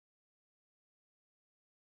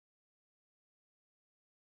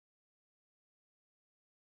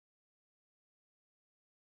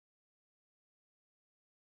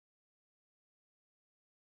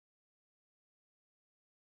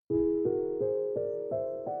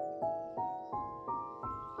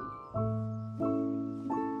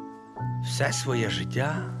Все своє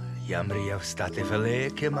життя я мріяв стати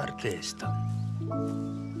великим артистом.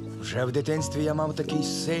 Вже в дитинстві я мав такий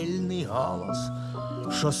сильний голос,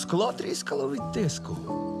 що скло тріскало від тиску.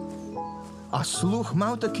 А слух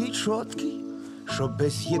мав такий чіткий, що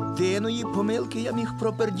без єдиної помилки я міг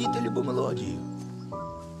пропердіти любу мелодію.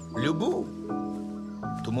 Любу.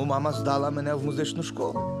 Тому мама здала мене в музичну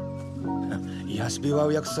школу. Я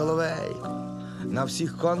співав як соловейко. На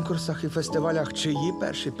всіх конкурсах і фестивалях чиї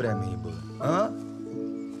перші премії були, а?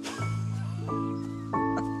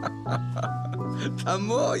 Та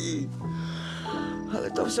мої. Але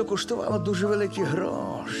то все коштувало дуже великі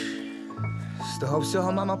гроші. З того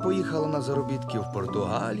всього мама поїхала на заробітки в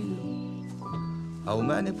Португалію. А у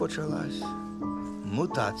мене почалась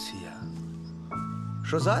мутація.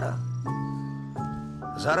 Що зараз?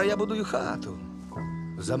 Зараз я будую хату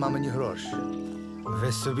за мамині гроші.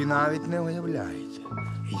 Ви собі навіть не уявляєте,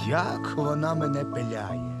 як вона мене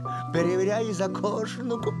пиляє. Перевіряє за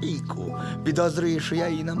кожну копійку. Підозрює, що я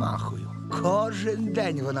її намахую. Кожен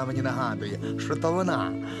день вона мені нагадує, що то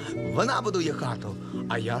вона. Вона будує хату.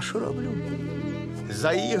 А я що роблю?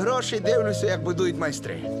 За її гроші дивлюся, як будують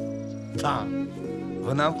майстри. Так,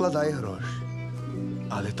 вона вкладає гроші.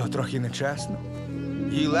 Але то трохи нечесно.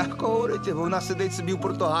 Їй легко говорити, бо вона сидить собі в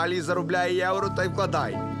Португалії, заробляє євро та й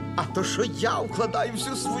вкладає. А то, що я вкладаю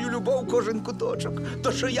всю свою любов в кожен куточок,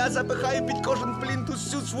 то, що я запихаю під кожен плінтус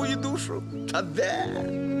всю свою душу. Та де?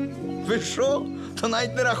 Ви що? То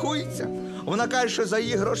навіть не рахується. Вона каже, що за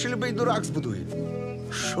її гроші любий дурак збудує.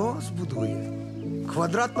 Що збудує?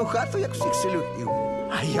 Квадратну хату, як всіх селюків.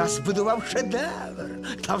 А я збудував шедевр.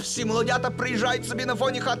 Та всі молодята приїжджають собі на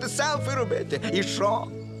фоні хати селфі робити. І що?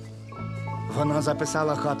 Вона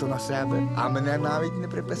записала хату на себе, а мене навіть не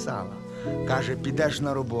приписала. Каже, підеш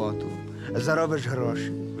на роботу, заробиш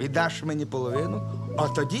гроші, віддаш мені половину, а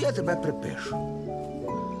тоді я тебе припишу.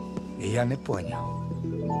 І я не поняв.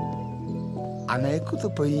 А на яку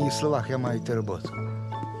то, по її словах, я маю йти роботу?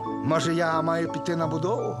 Може, я маю піти на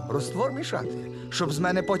будову, розтвор мішати, щоб з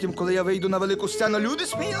мене потім, коли я вийду на велику сцену, люди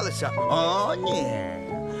сміялися? О, ні.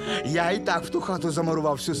 Я і так в ту хату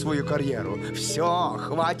замурував всю свою кар'єру. Все,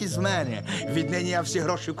 хватить з мене. Віднині я всі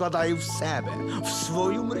гроші вкладаю в себе, в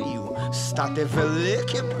свою мрію. Стати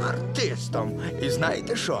великим артистом. І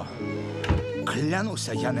знаєте що?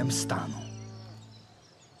 Клянуся, я ним стану.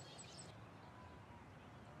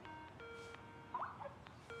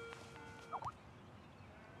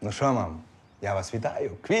 Ну що, мам, я вас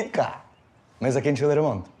вітаю. Квітка! Ми закінчили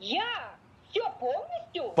ремонт. Я? Все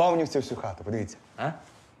повністю? Повністю всю хату, подивіться. А?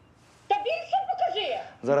 Та більше покажи.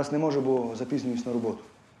 Зараз не можу, бо запізнююсь на роботу.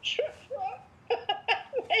 Що?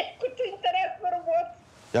 На яку ти інтересну роботу?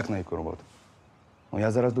 Як на яку роботу? Ну,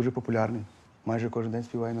 я зараз дуже популярний. Майже кожен день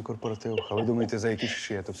співаю на корпоративах. А ви думаєте, за які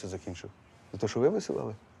ще я то все закінчив? За те, що ви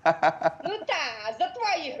веселили? Ну так, за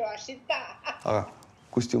твої гроші, так. А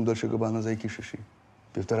костюм Дольче Габбана за які шиші?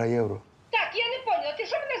 1,5 євро. Так, я не поняла, ти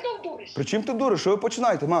що мене знов дуриш? При чим тут дури? Що ви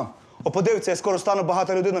починаєте, мам? О, подивіться, я скоро стану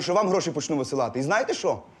багата людина, що вам гроші почну висилати. І знаєте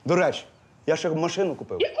що? До речі, я ще машину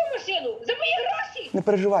купив. Яку машину? За мої гроші? Не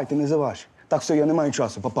переживайте, не за ваші. Так, все, я не маю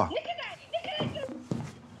часу, папа. Не кидай, не кидай.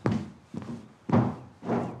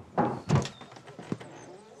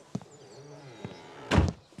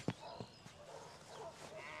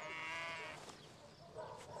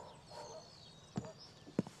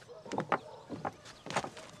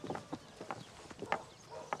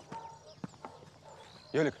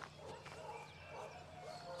 Юлік.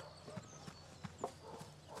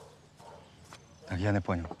 Так, я не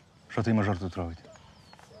поняв. Що той мажор тут робить?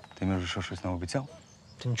 Ти, може, що, щось нам обіцяв?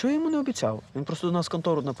 Та нічого я йому не обіцяв. Він просто до нас в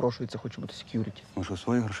контору напрошується, хоче бути сек'юріті. Ну що,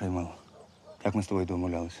 своїх грошей мало? Як ми з тобою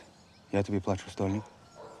домовлялися? Я тобі плачу стольник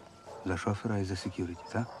за шофера і за сек'юріті,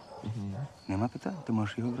 так? Угу. Нема питань, ти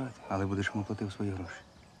можеш його брати, але будеш йому платив свої гроші.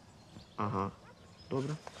 Ага.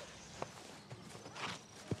 Добре.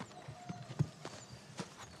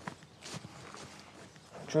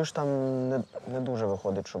 Чуєш, там не дуже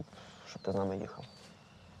виходить, щоб ти з нами їхав.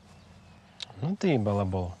 Ну ти і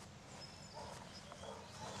балабол.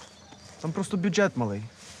 Там просто бюджет малий.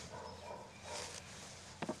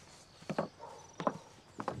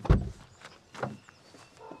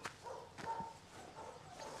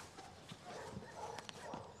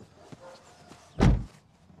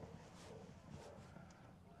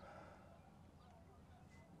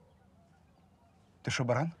 Ти що,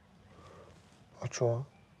 баран? А чого?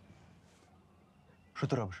 Що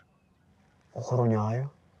ти робиш? Охороняю.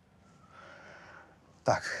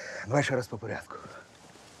 Так, давай ще раз по порядку.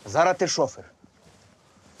 Зараз ти шофер.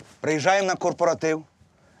 Приїжджаємо на корпоратив,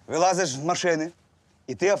 вилазиш з машини,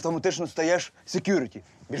 і ти автоматично стаєш сек'юріті.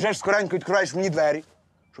 Біжиш скоренько, відкриваєш мені двері,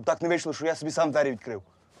 Щоб так не вийшло, що я собі сам двері відкрив.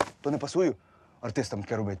 То не пасую артистам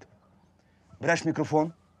таке робити. Береш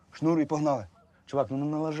мікрофон, шнур і погнали. Чувак, ну не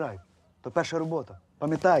налажай. То перша робота.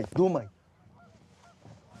 Пам'ятай, думай.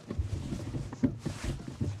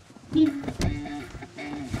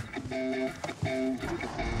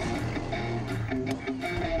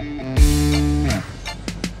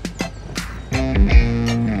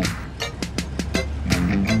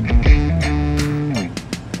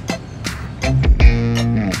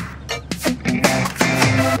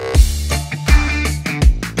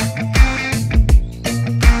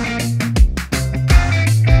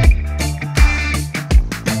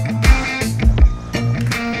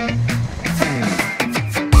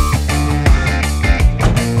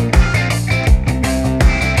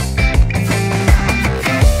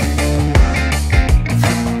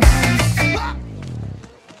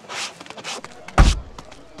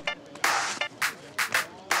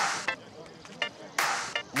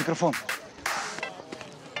 Мікрофон.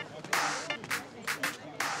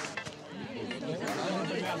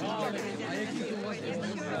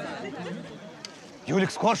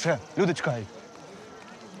 Юлік, скорше, люди чекають.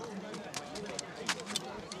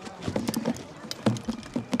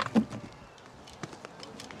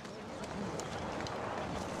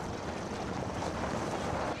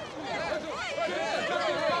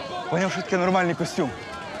 Поняв, що таке нормальний костюм.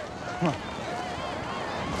 На.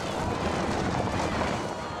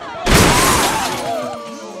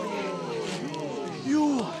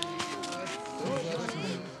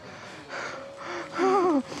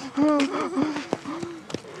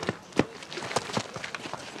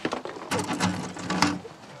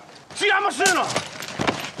 Чия машина?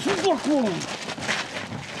 Що за хуй?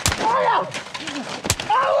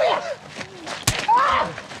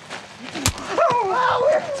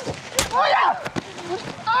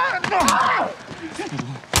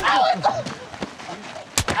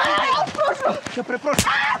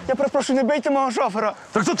 Я перепрошую, не бийте мого шофера.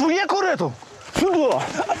 Так це твоє корито? Сюди!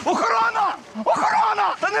 Охорона!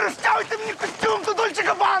 Охорона! Та не розтягуйте мені костюм, то Дольче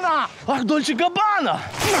Габбана! Ах, Дольче Габбана!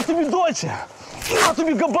 На тобі Дольче! На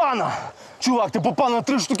тобі Габбана! Чувак, ти попав на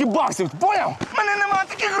 3 штуки баксів, ти поняв? Мене нема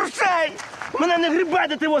таких грошей! Мене не грібе,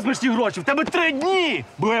 де ти возьмеш ті гроші. В тебе 3 дні,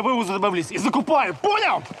 бо я вивезу тебе в ліс і закопаю,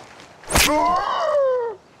 поняв?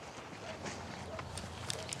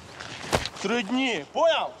 3 дні,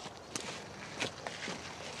 поняв?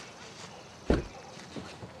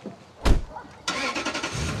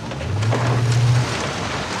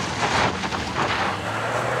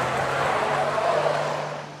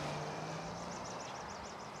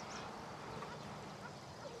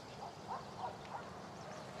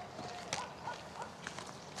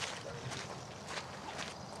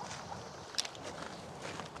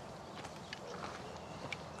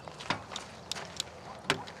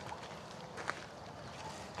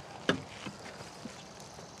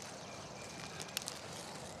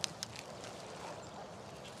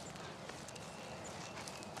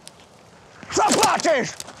 Що плачеш?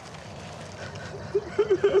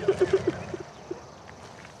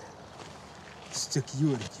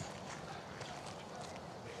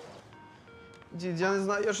 Дід, я не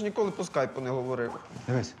знаю, я ж ніколи по скайпу не говорив.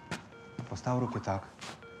 Дивись, постав руки так.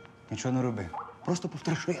 Нічого не роби. Просто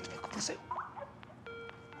повтори, що я тобі попросив.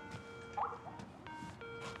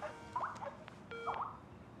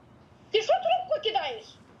 Ти що трубку кидаєш?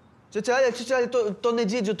 Тетя Аля, то не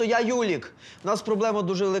Дзідзьо, то я Юлік. У нас проблема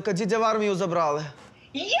дуже велика. Дідя в армію забрали.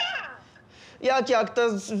 Я? Як?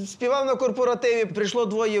 Та співав на корпоративі, прийшло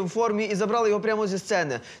 2 в формі і забрали його прямо зі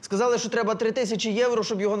сцени. Сказали, що треба 3000 євро,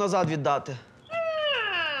 щоб його назад віддати.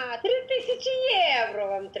 А, 3000 євро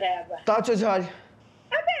вам треба. Та, тьоть Галь,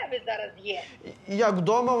 А де ви зараз є? як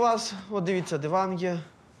вдома у вас? От дивіться, диван є.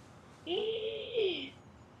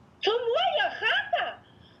 То моя хата?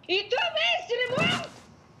 І то весь ремонт?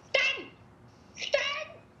 Стань!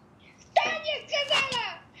 Стань! Стань, я сказала!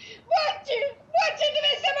 В очі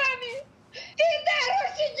дивися мамі! Ти де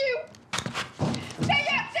гроші дів? Та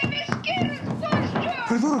я в тебе шкіру спущу!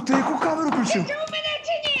 Придурок, ти яку камеру включив? Ти у мене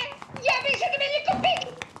чи ні? Я більше тобі не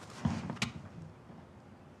купив!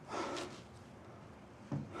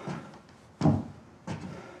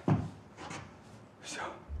 Все.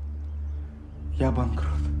 Я банкрот.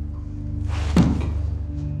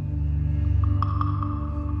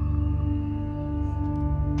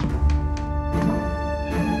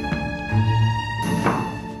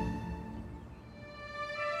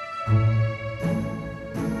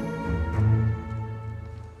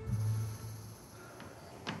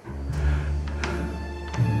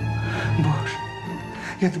 Боже,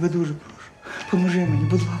 я тебе дуже прошу. Поможи мені,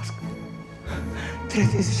 будь ласка.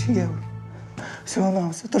 3000 євро. Всього на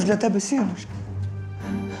все. Тож для тебе сіночка.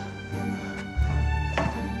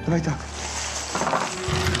 Давай так.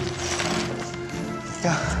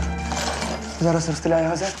 Я зараз розстеляю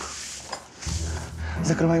газетку,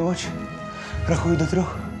 закриваю очі, рахую до 3,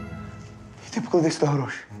 і ти поклади 100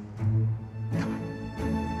 грошей.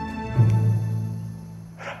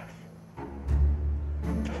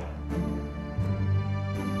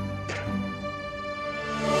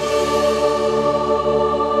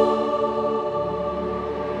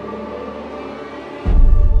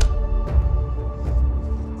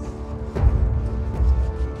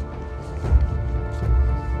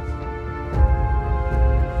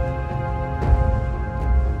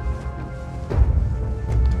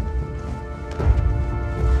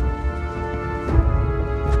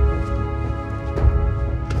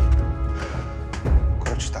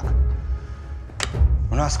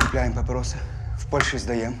 Купляємо папороси, в Польщі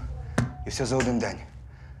здаємо, і все за 1 день.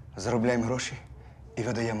 Заробляємо гроші і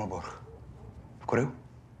видаємо борг. Вкурив?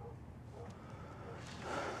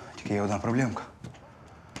 Тільки є одна проблемка.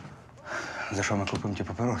 За що ми купимо ті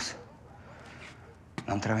папороси?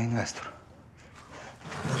 Нам треба інвестор.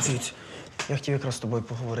 Дзідзьо, я хотів якраз з тобою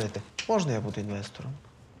поговорити. Можна я буду інвестором?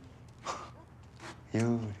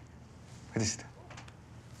 Юрій, ходи сюди.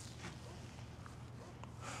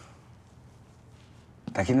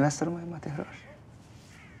 Так інвестор має мати гроші.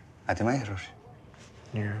 А ти маєш гроші?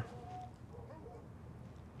 Ні.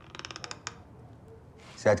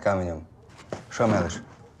 Сядь каменем. Що мелиш?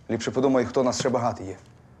 Ліпше подумай, хто у нас ще багатий є.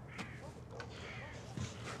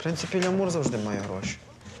 В принципі, Лямур завжди має гроші.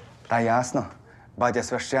 Та ясно. Батя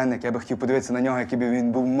священник, я би хотів подивитися на нього, який би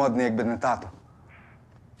він був модний, якби не тато.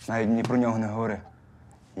 Навіть мені про нього не говори.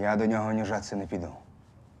 Я до нього ніжатися не піду.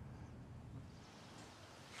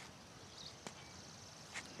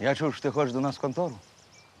 Я чув, що ти хочеш до нас в контору.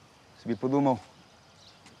 Собі подумав,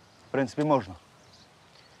 в принципі, можна.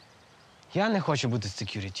 Я не хочу бути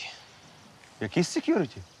секюріті. Який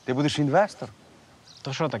секюріті? Ти будеш інвестор.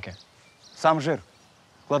 То що таке? Сам жир.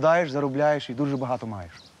 Вкладаєш, заробляєш і дуже багато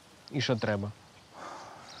маєш. І що треба?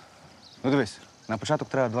 Ну дивись, на початок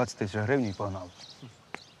треба 20 тисяч гривень і погнали.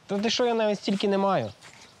 То ти що, я навіть стільки не маю.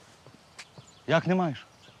 Як не маєш?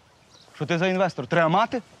 Що ти за інвестор? Треба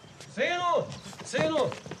мати? Сину!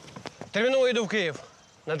 Терміново йду в Київ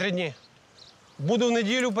на 3 дні. Буду в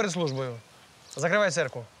неділю перед службою. Закривай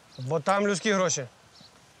церкву, бо там людські гроші.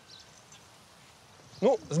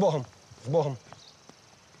 Ну, з Богом. З Богом.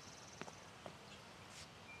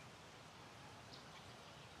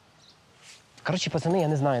 Коротше, пацани, я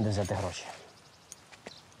не знаю, де взяти гроші.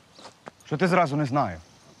 Що ти зразу не знаю.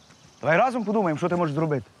 Давай разом подумаємо, що ти можеш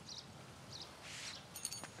зробити.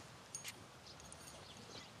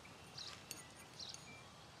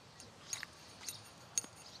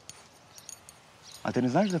 А ти не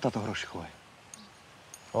знаєш, де тато гроші ховає?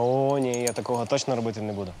 О, ні, я такого точно робити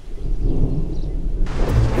не буду.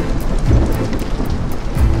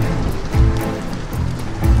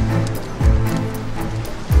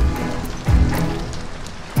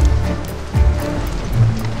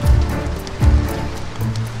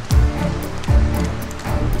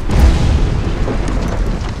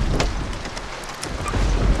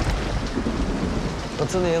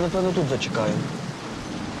 Пацани, я, напевно, тут зачекаю.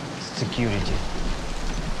 Секюріті.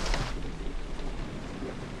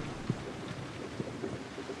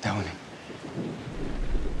 Де вони?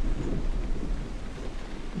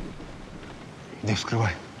 Іди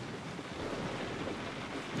вскривай.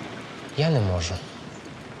 Я не можу.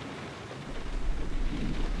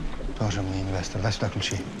 Тоже мені інвестор. Дай сюди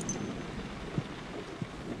ключі.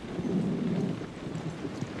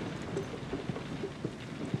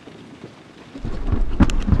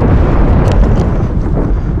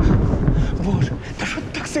 Боже, та що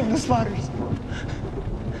ти так сильно сваришся?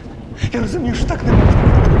 Я розумію, що так не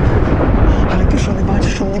можна. Але ти що не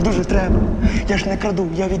бачиш, що мені дуже треба? Я ж не краду,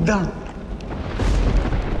 я віддам.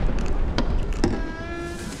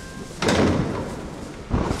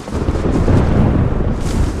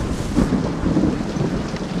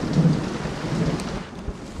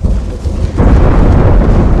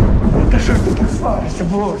 Та що ж ти так сваришся,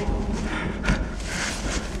 Боже?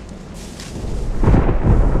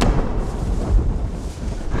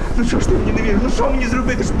 Ну що ж ти мені не віриш? Ну що мені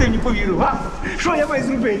зробити, щоб ти мені повірив, а? Що я маю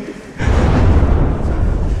зробити?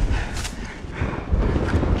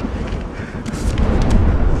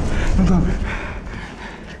 Ну добре.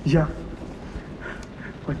 Я.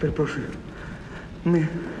 Ой, перепрошую. Ми.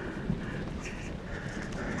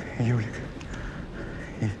 Юлік.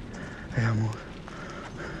 І Лямур.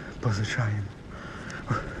 Позичаємо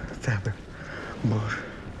у тебе, Боже,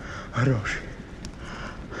 гроші.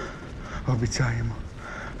 Обіцяємо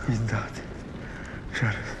віддати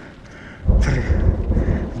через 3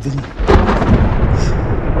 дні.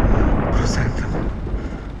 100%.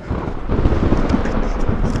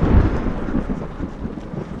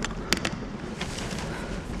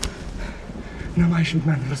 Не маєш від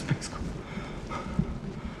мене розписку.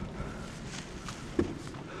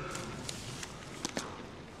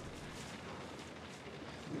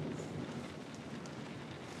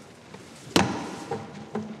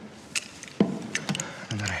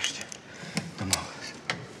 Нарешті домовилися.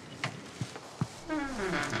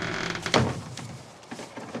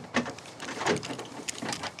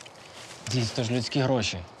 Дідь, то ж людські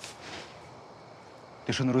гроші.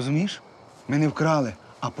 Ти що, не розумієш? Ми не вкрали,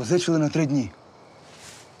 а позичили на 3 дні.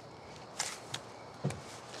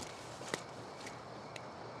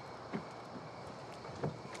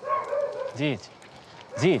 Дідь.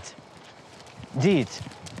 Дідь. Дідь.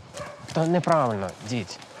 То неправильно,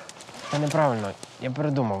 дідь. То неправильно. Я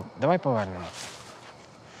передумав. Давай повернемо.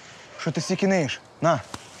 Що ти стільки ниєш? На.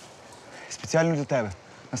 Спеціально для тебе.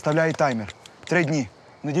 Наставляю таймер. 3 дні.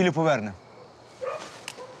 В неділю повернемо.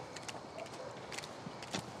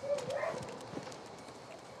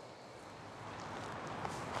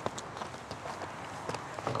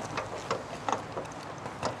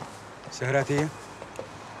 Сигарети є?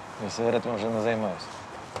 Я сигаретами вже не займаюся.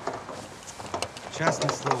 Чесне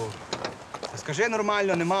слово. Та скажи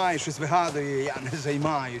нормально, немає, щось вигадує, я не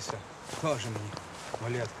займаюся. Тоже мені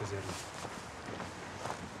валетку зірну.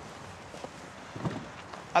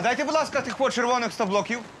 А дайте, будь ласка, тих по червоних 100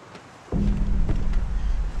 блоків.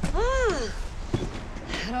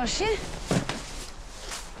 Гроші?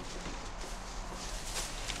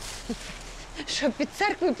 Щоб під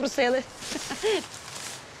церквою просили.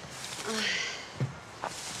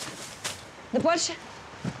 До Польщі?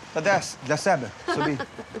 Та десь, для себе, собі.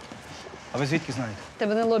 А ви звідки знаєте?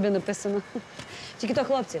 Тебе на лобі написано. Тільки то,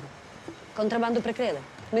 хлопці, контрабанду прикрили.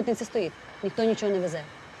 Митниця стоїть, ніхто нічого не везе.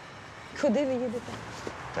 Куди ви їдете?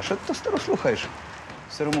 Та що ти то старо слухаєш?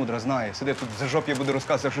 Сиромудра знає. Сиди тут за жоп'я буде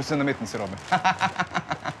розказувати, що все на митниці робить.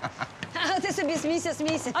 А ти собі смійся,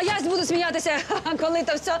 смійся. А я ж буду сміятися, коли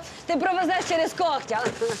то все ти провезеш через когтя.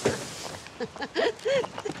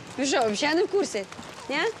 Ви що, взагалі не в курсі?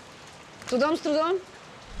 Ні? Трудом з трудом?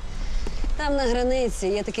 Там на границі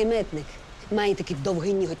є такий митник. Має такий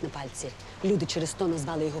довгий ніготь на пальці. Люди через то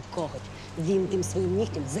назвали його коготь. Він тим своїм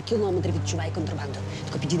нігтем за кілометр відчуває контрабанду.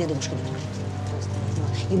 Тако підійде до машини.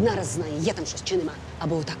 І нараз знає, є там щось чи нема.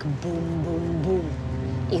 Або отак бум-бум-бум.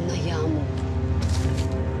 І на яму.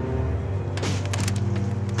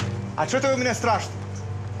 А чого ви мене страшите?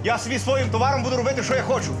 Я собі своїм товаром буду робити, що я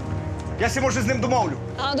хочу. Я сі, може, з ним домовлю.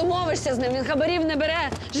 А домовишся з ним, він хабарів не бере,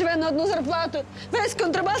 живе на одну зарплату. Весь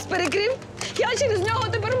контрабас перекрив. Я через нього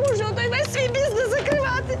тепер можу отой весь свій бізнес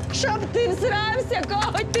закривати. Щоб ти всрався,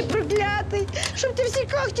 коготь ти проклятий. Щоб ти всі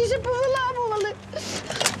когті ще повиламували.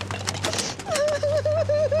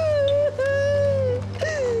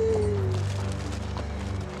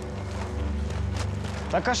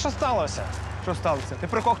 Так а що сталося? Що сталося? Ти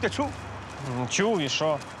про когтя чув? Чув і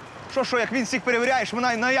що? Що, як він всіх перевіряєш,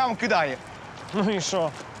 вона на яму кидає? Ну і що?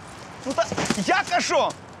 Ну та як, а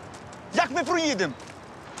що? Як ми проїдемо?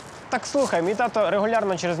 Так слухай, мій тато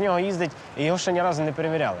регулярно через нього їздить, і його ще ні разу не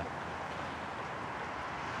перевіряли.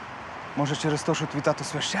 Може, через те, що твій тато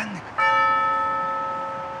священник?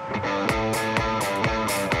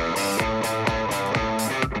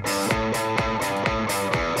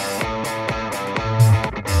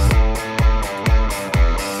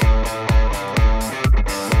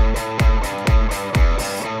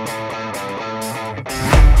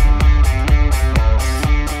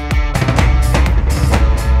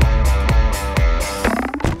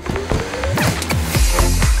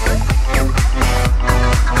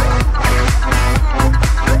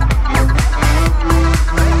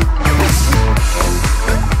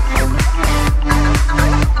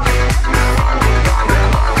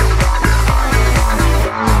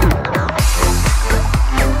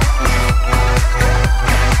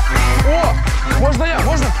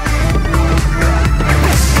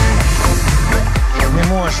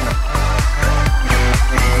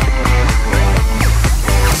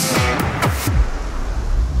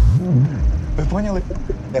 Поняли?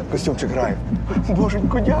 Як костюмчик грає.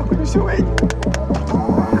 Боженько, дякую, сьогодні.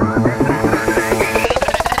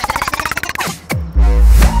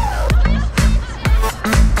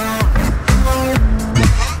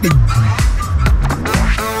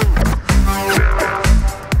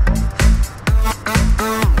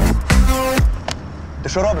 Ти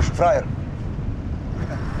що робиш, фраєр?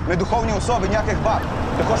 Ми духовні особи, ніяких баб.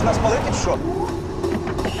 Ти хочеш нас палити, чи що?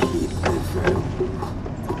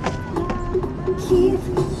 Хіт.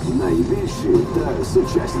 Найбільші та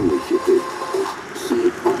сучасні хіти.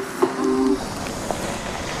 Хіт.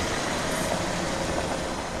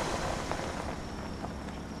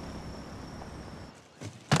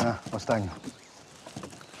 останню.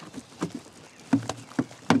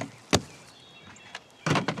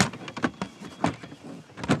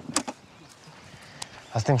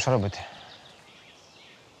 А з тим що робити?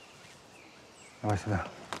 Давай сюди.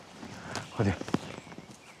 Ходи.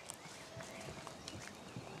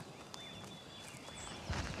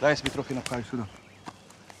 Дай я собі трохи напхаю сюди.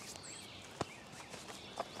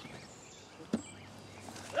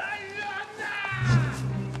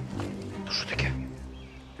 То що таке?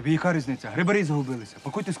 Тобі яка різниця? Грибарі загубилися.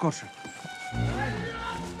 Пакуйте скорше.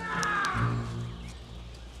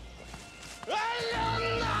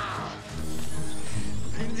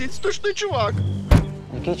 Дідь, точний чувак.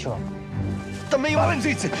 Який чувак? Та ми його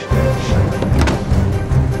звідси.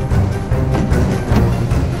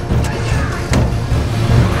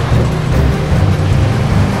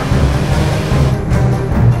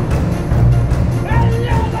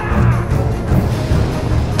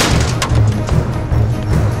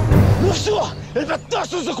 Ну все, это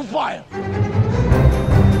точно закупаю.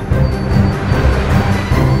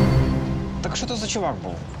 Так що то за чувак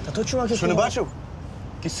був? Та то чувак, Що, не бачив?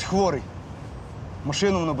 Якийсь хворий.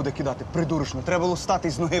 Машину воно буде кидати, придурочно. Треба було встати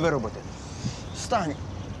і з ноги виробити. Встань.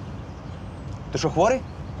 Ти що, хворий?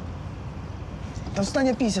 Та встань,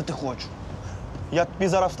 я пісяти хочу. Я тобі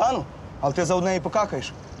зараз встану, але ти за одне і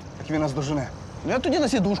покакаєш, як він нас дожене. Ну я тоді на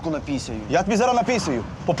сідушку напісяю. Я тобі зараз написаю.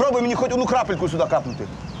 Попробуй мені хоч одну крапельку сюди капнути.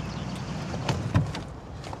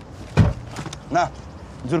 На,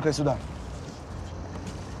 дзюркай сюди.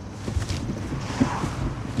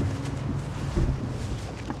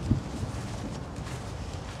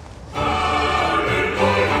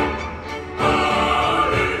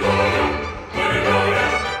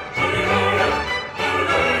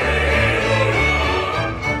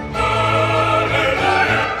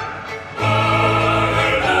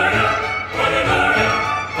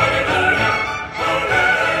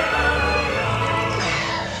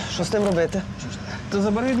 Що з тим робити? То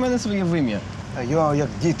забери від мене своє вим'я. Йо, як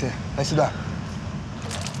діти. Дай сюди.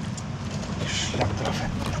 Шлях трохи.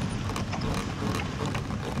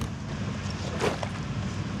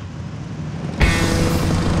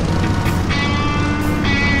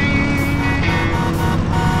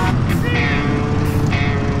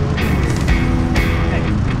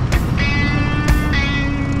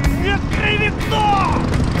 Відкрий вікно!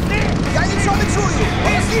 Я нічого не чую!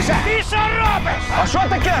 Голосніше! Ти що робиш? А що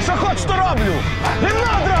таке? Що хочеш, то роблю!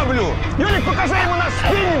 Гімнад роблю! Юлік, покажи йому на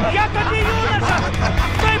спільні! Я тобі, юноша,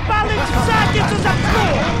 той палець в задницю заткну!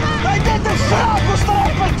 Та йди ти в сраку,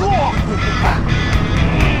 старе пальтло!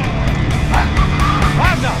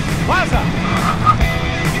 База! База!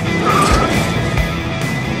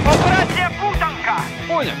 Операція «Путанка»!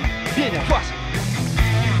 Поняв. Федя, фас.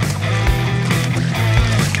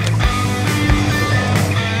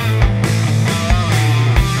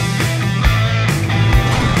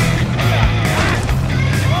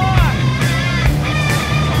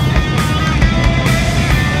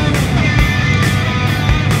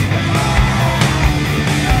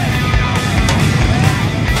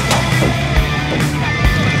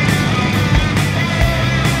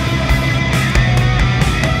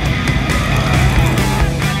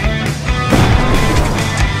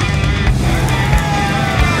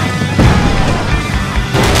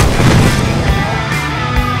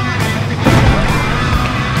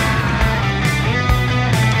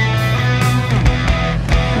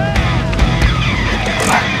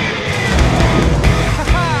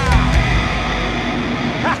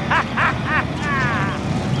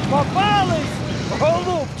 Попались,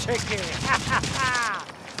 голубчики! Ха-ха-ха!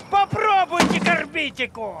 Попробуйте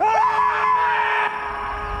карбитику!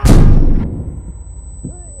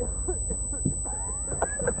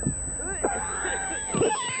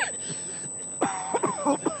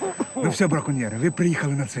 Ну все, браконьєри, ви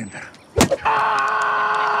приїхали на центр.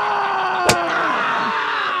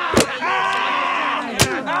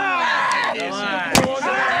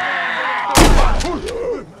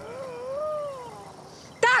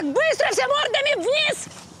 Так, быстро все мордами вниз!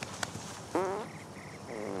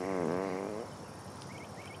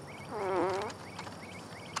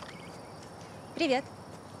 Привет.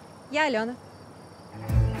 Я Алена.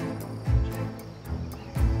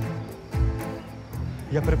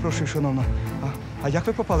 Я перепрошую, шановна. А як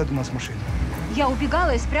ви попали до нас в машину? Я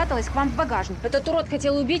убегала и спряталась к вам в багажник. Этот урод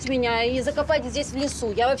хотел убить меня и закопать здесь в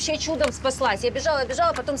лесу. Я вообще чудом спаслась. Я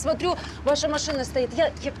бежала, потом смотрю, ваша машина стоит.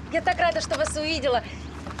 Я так рада, что вас увидела.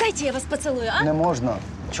 Дайте я вас поцелую, а? Не можна.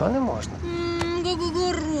 Чого не можна?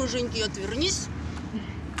 Какой руженький, отвернись.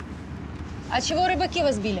 А чего рыбаки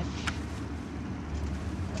вас били?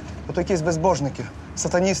 Ото якісь безбожники,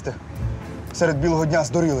 сатаністи серед білого дня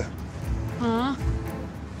здуріли. А?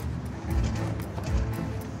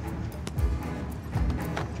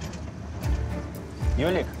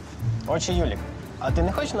 Юлік, отче Юлік, а ти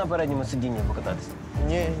не хочеш на передньому сидінні покататися?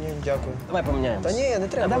 Ні, дякую. Давай поміняємось. Та ні, не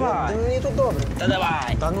треба. Та давай. Мені тут добре. Та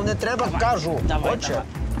давай. Та ну не треба, кажу. Давай, Отче. давай.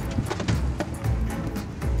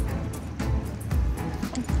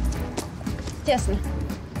 Тесно.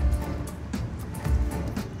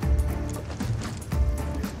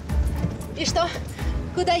 И что?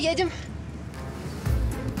 Куда едем?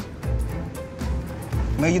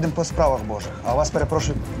 Ми їдемо по справах Божих, а вас,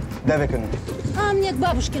 перепрошую, де викинути? А мне к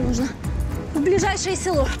бабушке нужно. В ближайшее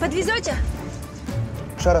село. Подвезете?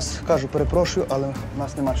 Ще раз кажу, перепрошую, але в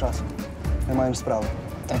нас нема часу. Ми маємо справи.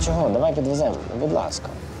 Та чого, давай підвеземо, будь ласка.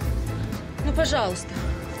 Ну, пожалуйста.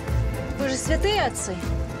 Вы же святые отцы.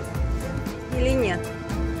 Или нет?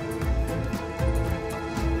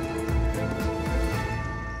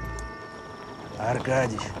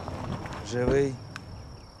 Аркадій, живий?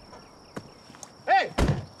 Ей!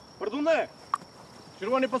 Пердуне!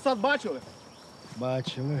 Червоний посад бачили?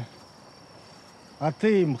 Бачили. А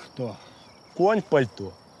ти їм хто? Конь в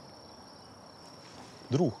пальто.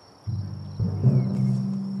 Друг.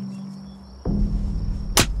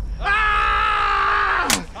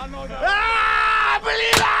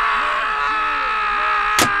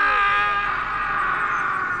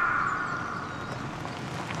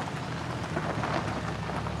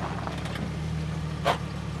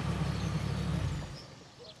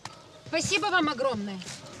 Спасибо вам огромное.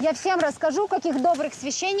 Я всем расскажу, каких добрых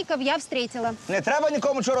священников я встретила. Не треба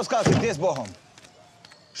нікому нічого розказувати, йди з Богом.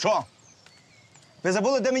 Що? Ви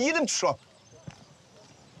забули, де ми їдемо, чи що?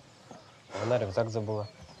 Вона рюкзак забула.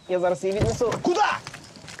 Я зараз її віднесу. Куди?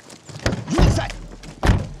 Юлі, сядь!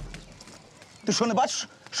 Ти що, не бачиш,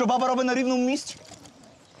 що баба робить на рівному місці?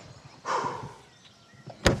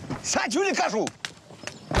 Сядь, Юлі, кажу!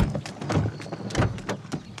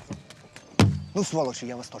 Ну, сволочі,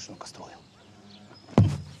 я вас точно каструю.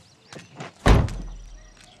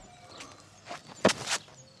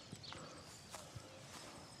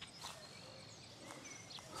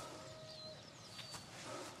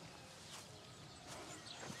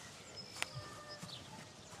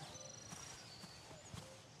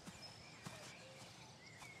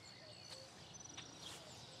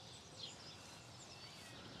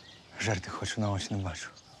 Жерти хочу, на очі не бачу.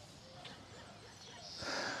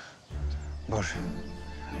 Боже,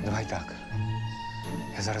 давай так.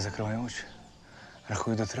 Я зараз закриваю очі,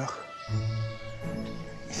 рахую до 3,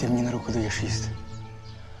 і ти мені на руку даєш їсти.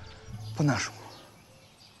 По-нашому.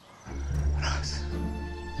 1,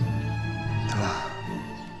 2,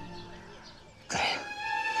 3.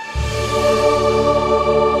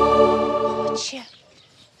 Отче,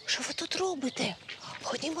 що ви тут робите?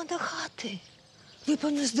 Ходімо до хати. Ви,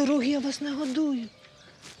 певно, з дороги, я вас нагодую.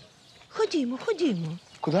 Ходімо.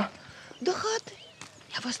 Куди? До хати.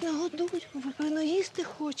 Я вас нагодую. Ви, певно, їсти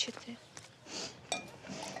хочете.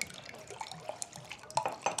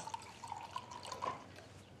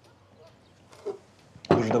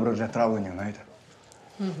 Дуже добре для травлення, знаєте?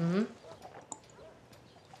 Угу.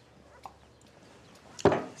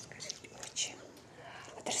 Скажіть, отче,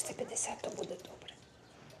 а 350 то буде добре.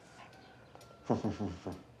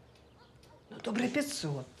 Ну, добре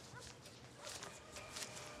 500.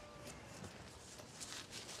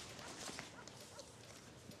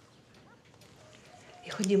 І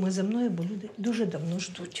ходімо за мною, бо люди дуже давно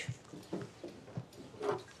ждуть.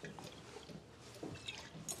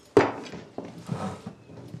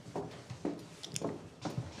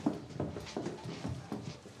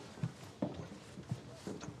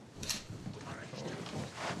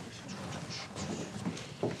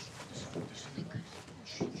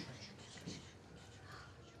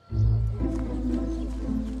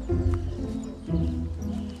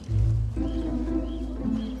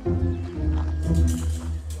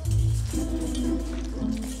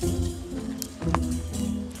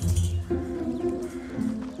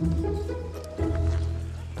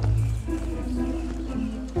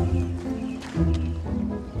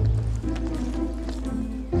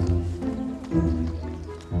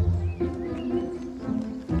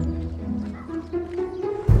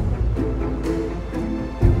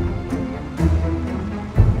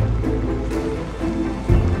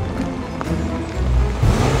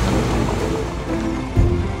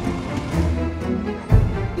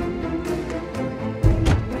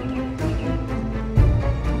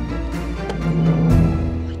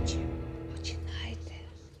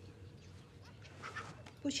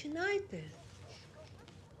 Починайте.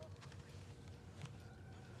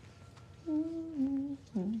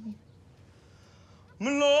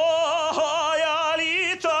 Многая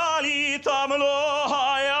літа, літа,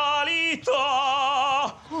 многая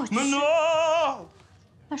літа.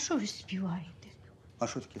 А що ви співаєте? А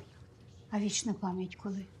що таке? А вічна пам'ять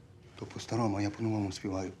коли? То по-старому, а я по-новому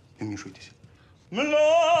співаю. Не вмішуйтеся.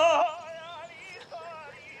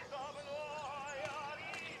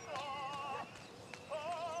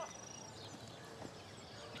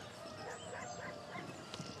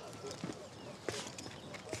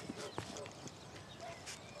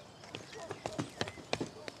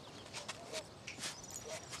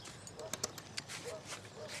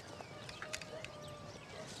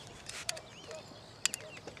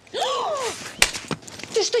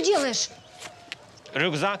 Ты что делаешь?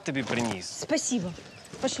 Рюкзак тобі приніс. Спасибо.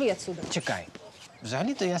 Пошли отсюда. Чекай.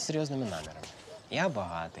 Взагалі-то я з серйозними намірами. Я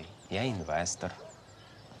багатий, я інвестор.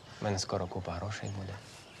 У мене скоро купа грошей буде.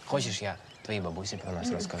 Хочеш, я твоїй бабусі про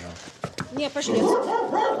нас розкажу? Не, пошли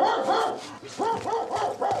отсюда.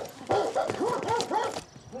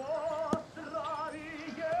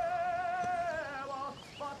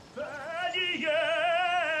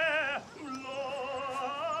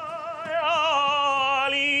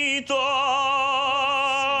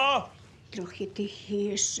 Трохи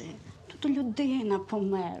тихіше. Тут людина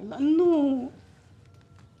померла. Ну.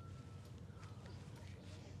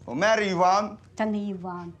 Помер Іван. Та не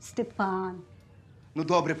Іван, Степан. Ну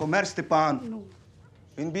добре, помер Степан. Ну.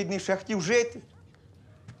 Він, бідний, ще хотів жити.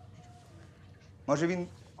 Може, він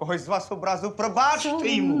когось з вас образив? Пробачте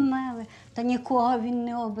йому. Меле. Та нікого він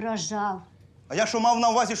не ображав. А я що мав на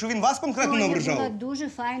увазі, що він вас конкретно не Ой, ображав? була дуже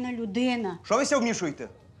файна людина. Що ви ся вмішуєте?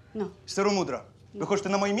 Ну. Сиромудра. Ви хочете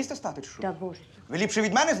на моє місце стати, чи що? Та Боже. Ви ліпше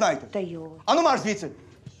від мене знаєте? Та йо. Ану, марш звідси!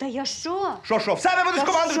 Та я що? Що? Все ви будеш Та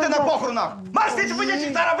командувати що на ви? похоронах! Марш звідси, бо я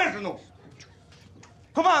ці зараз вижену!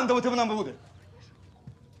 Командувати вона буде!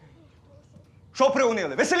 Що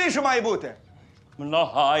приунили? Веселіше має бути!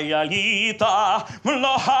 Многая літа,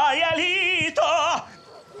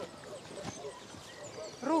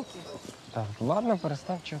 Руки. Так, ладно,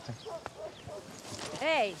 перестав чути.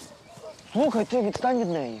 Эй! Слухай, ти відстань від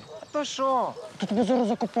неї. То що? То тебе зараз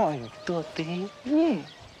закопають. То ти? Ні.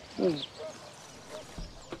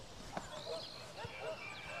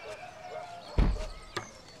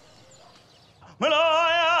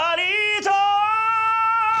 Многая літа!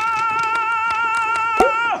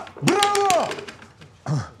 Браво!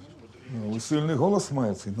 Ну, сильний голос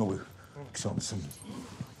має цей новий Ксьонсен.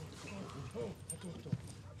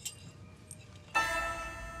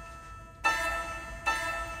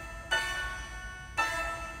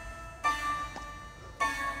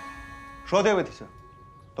 Що дивитеся?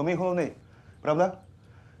 То мій головний. Правда?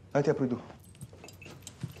 Дайте я пройду.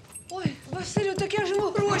 Ой, Василю, так я ж йому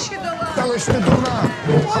гроші дала. Та лиш не дурна!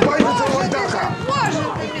 Хапайте цього лайдака! Боже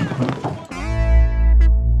ти мій!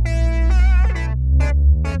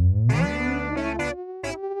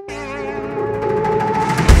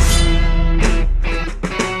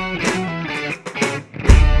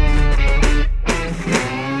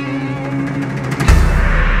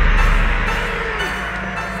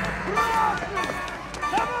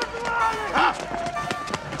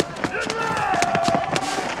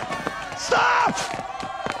 Стоп!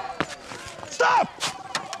 Стоп!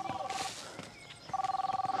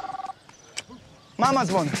 Мама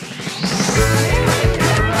дзвонить.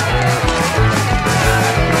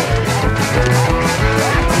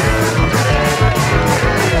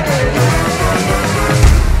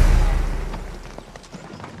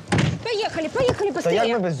 Поїхали, Та як ми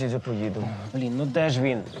быстрее. без дідзя поїдемо? Блін, ну де ж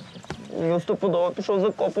він? Він стопудово пішов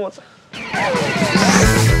закопуватися.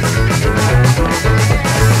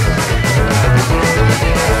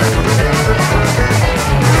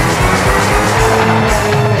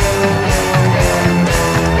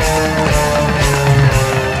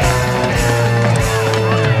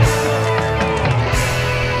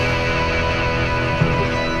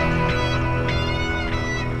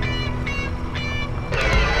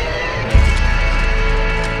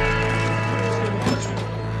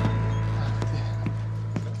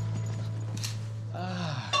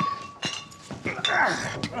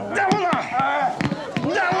 Де вона?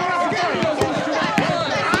 Де вона?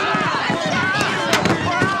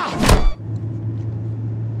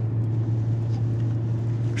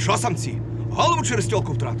 Що самці? Голову через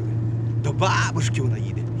тьолку втратили? До бабушки вона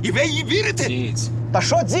їде. І ви їй вірите? Дідь. Та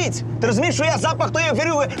що, дзідь? Ти розумієш, що я запах тої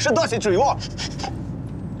фірюги ще досі чую? О!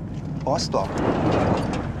 О, стоп.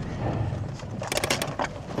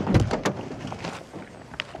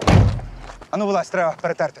 Ану, вилазь, треба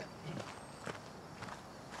перетерти.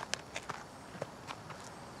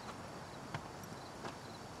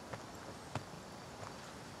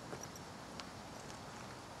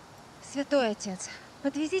 Святой отец,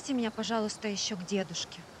 подвезите меня, пожалуйста, еще к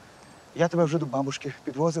дедушке. Я тебе вже до бабушки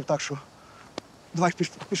підвозив, так що давай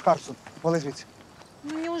пішкарцу, вали звідси.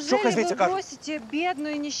 Ну неужели Що звідси вы кажуть? бросите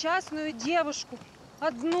бедную несчастную девушку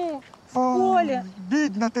одну в поле?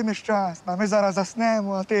 Бідна ти нещасна. Ми зараз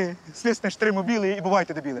заснемо, а ти свиснеш 3 мобіли і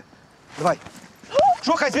бувайте дебіли. Давай.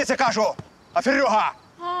 Шухай звідси, кажу! Аферюга!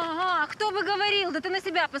 Ага, кто бы говорил? Да ты на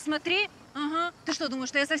себя посмотри. Ага. Ты что, думаешь,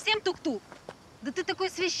 что я совсем тук-тук? Да ты такой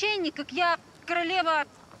священник, как я, королева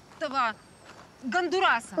этого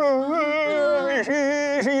Гондураса.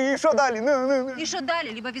 І що далі? И что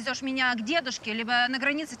далее? Либо везешь меня к дедушке, либо на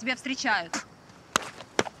границе тебя встречают.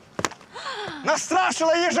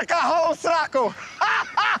 Настрашила їжака голом сраку!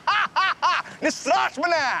 Не страш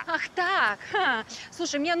мене! Ах так. Ха.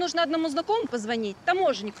 Слушай, мне нужно одному знакомому позвонить,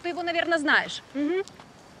 таможенник. Ты его, наверное, знаешь. Угу.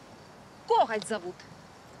 Коготь зовут.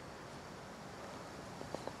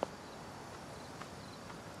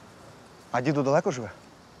 А діду далеко живе?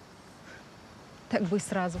 Так бы и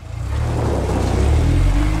сразу.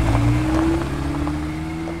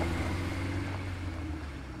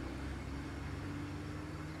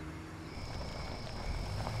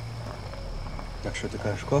 Так що ти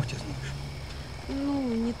кажеш, когті знаєш? Ну,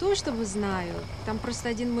 не то чтобы знаю. Там просто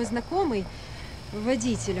один мой знакомый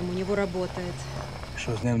водителем у него работает.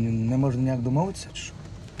 Що, з ним не можна ніяк домовитися, чи що?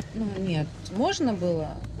 Ну, нет, можно было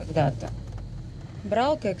когда-то.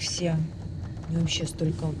 Брал, как все. И вообще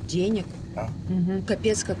столько денег. Угу,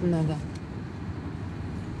 капец, как много.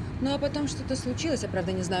 Ну, а потом что-то случилось, я,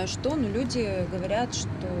 правда, не знаю, что, но люди говорят,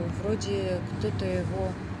 что вроде кто-то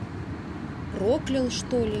его проклял,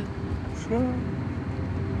 что ли. Що?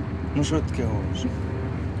 Ну, що ти таке говориш?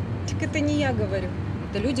 Так это не я говорю,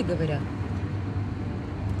 это люди говорят.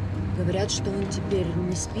 Говорят, что он теперь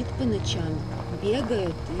не спит по ночам,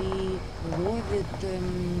 бегает и ловит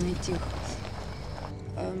этих,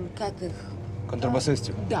 как их?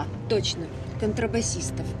 Контрабасистів. Да, точно,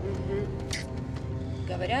 контрабасистов. Мгм.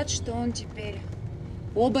 Говорят, что он теперь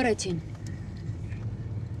оборотень.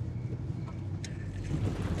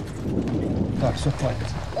 Так, все, хватить.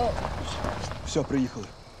 Все, приїхали.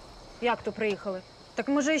 Як то приехали? Так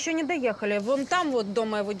мы же еще не доехали. Вон там вот дом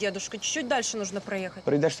моего дедушки. Чуть-чуть дальше нужно проехать.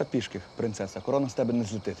 Прийдешся пішки, принцеса. Корона з тебе не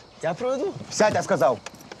злетить. Я проведу. Сядь, я сказав.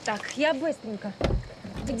 Так, я быстренько.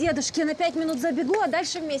 К дедушке на 5 минут забегу, а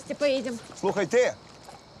дальше вместе поедем. Слухай, ти.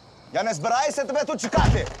 Я не збираюся тебе тут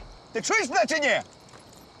чекати. Ти чуєш мене чи ні?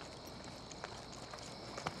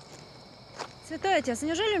 Святой отец,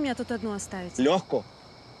 неужели у меня тут одну оставить? Легко.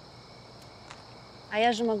 А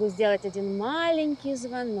я же могу сделать один маленький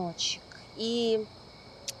звоночек. И...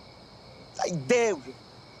 Та йди вже.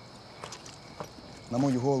 На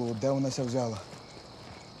мою голову, де вона ся взяла?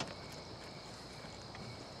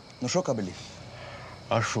 Ну що, кабелі?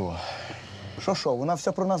 А що? Що? Вона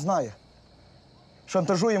все про нас знає.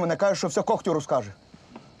 Шантажує мене, каже, що все когтю розкаже.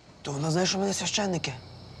 То вона знає, що ми не священники.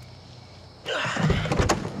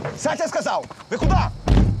 Сядь, я сказав! Ви куди?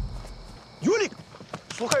 Юлік!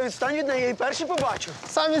 Слухай, відстань від неї, я її перший побачив.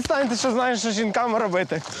 Сам відстань, ти що знаєш, що жінкам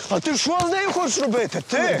робити. А ти що з нею хочеш робити?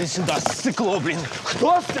 Іди Ти? сюди, стекло, блін.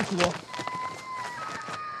 Хто стекло?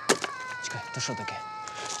 Чекай, то що таке?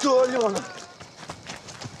 То Альона.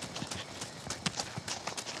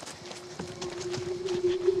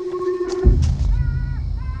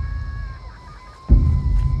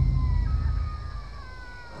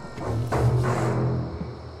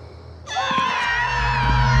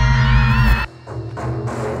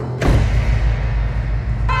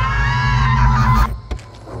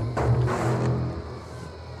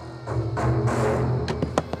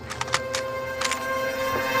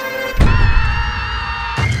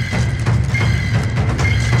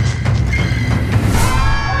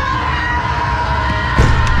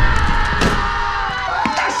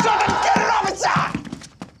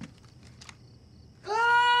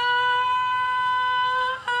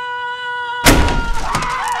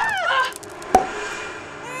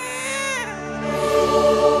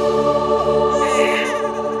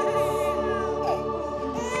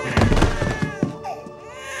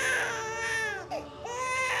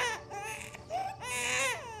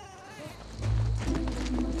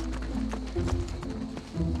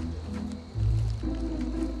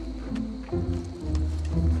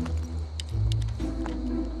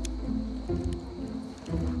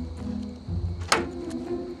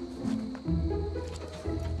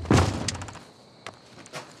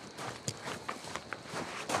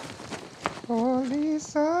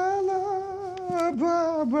 Полісала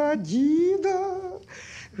баба діда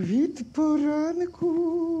від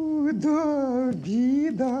поранку до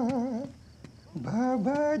обіда.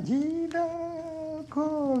 Баба діда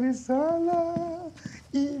колисала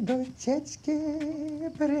і до цяцьки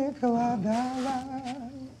прикладала.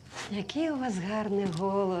 Який у вас гарний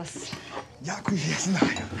голос. Дякую, я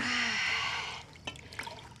знаю.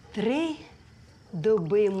 3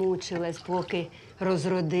 доби мучилась, поки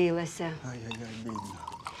розродилася. Ай-яй-яй, бідна.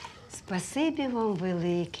 Спасибі вам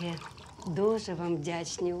велике. Дуже вам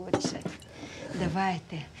вдячні, отче.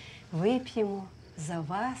 Давайте вип'ємо за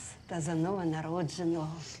вас та за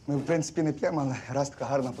новонародженого. Ми, в принципі, не п'ємо, але раз така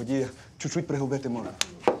гарна подія, чуть-чуть пригубити можна.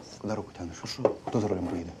 Куди руку тягнеш? Що? Хто за рулем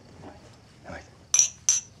поїде? Давайте.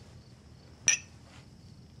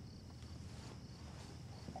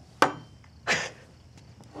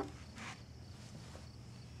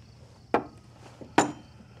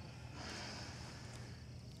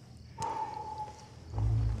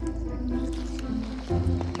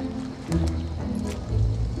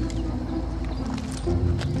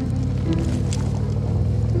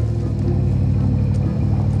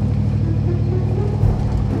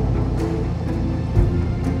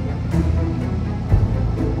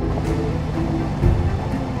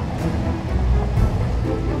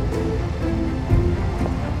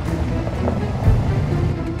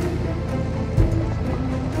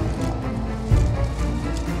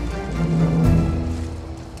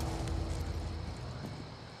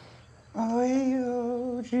 Ой,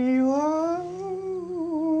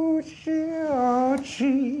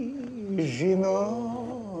 очі,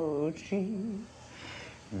 жіночі,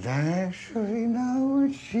 де ж ви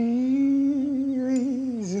научились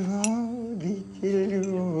зводити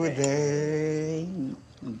людей?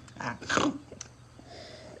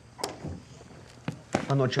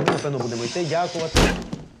 Аночі, ми, напевно, будемо йти, дякувати.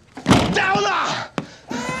 Де вона?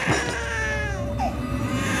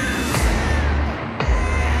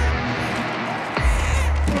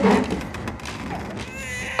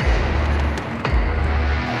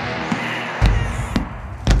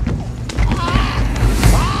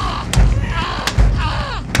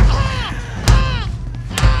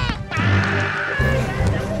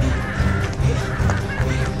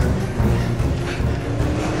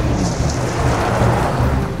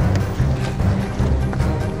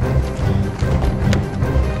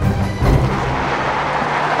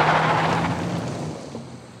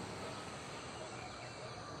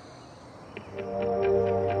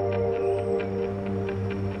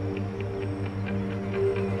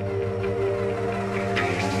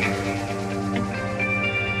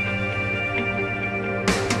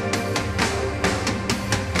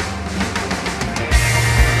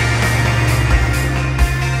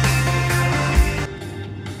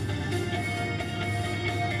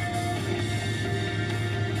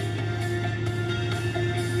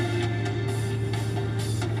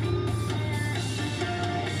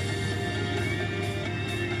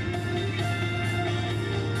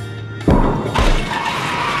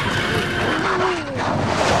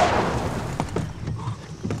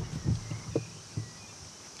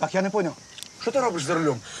 Так, я не поняв. Що ти робиш за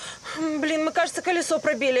рулем? Блин, мы, кажется, колесо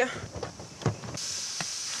пробили.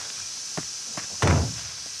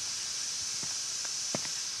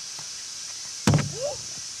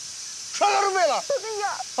 Що вона робила? Це не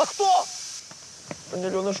я. А хто? Пані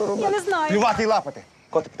Альона, що робить? Я не знаю. Плювати і лапати.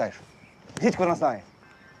 Кого ти питаєш? Дідько вона знає.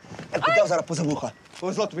 Я тобі дав зараз поза вуха.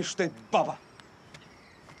 Повезло тобі, що ти баба.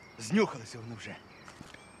 Знюхалися вони вже.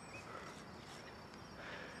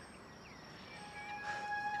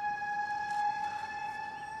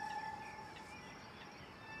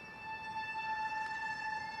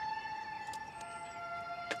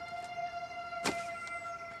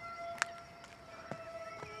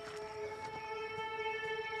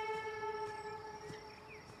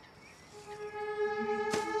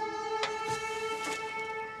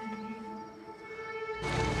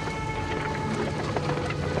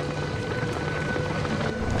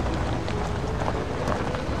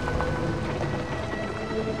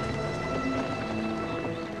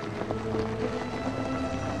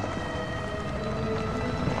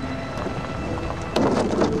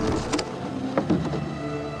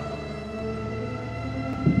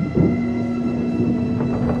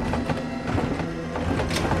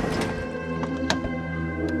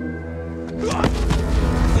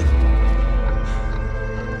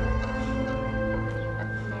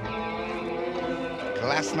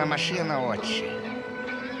 Класна машина, отче.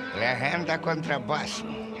 Легенда контрабасу.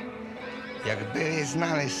 Якби ви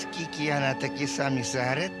знали, скільки я на такі самі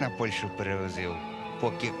сигарет на Польщу перевозив,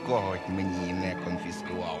 поки коготь мені не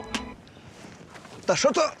конфіскував. Та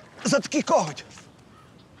що то за такий коготь?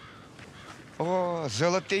 О,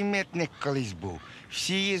 золотий митник колись був.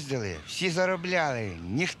 Всі їздили, всі заробляли,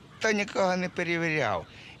 ніхто нікого не перевіряв.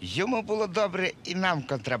 Йому було добре і нам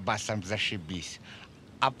контрабасом зашибісь.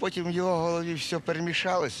 А потім в його голові все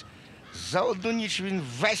перемішалось. За одну ніч він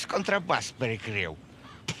весь контрабас перекрив.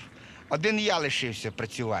 Один я лишився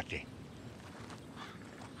працювати.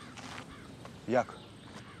 Як?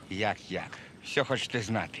 Як? Що хочете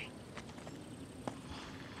знати?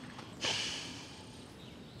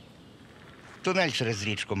 Тунель через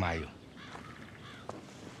річку маю.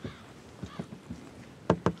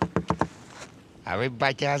 А ви,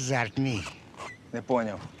 батя, азартний. Не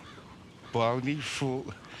поняв. Повний фул.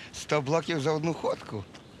 100 блоків за одну ходку.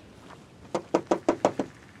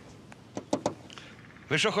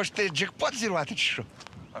 Ви що, хочете джекпот зірвати, чи що?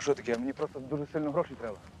 А що таке? Мені просто дуже сильно грошей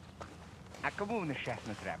треба. А кому вони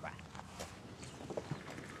чесно треба?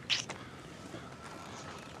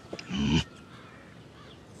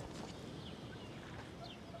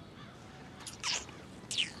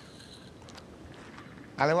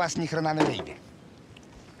 Але у вас ніхрена не вийде.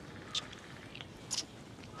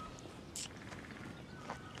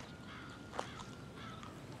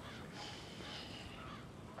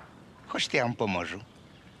 Хочете, я вам поможу.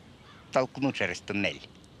 Толкну через тунель.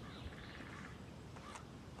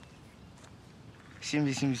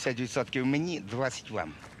 70% мені, 20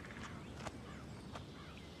 вам.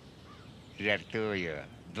 Жартую.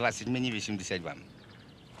 20 мені, 80 вам.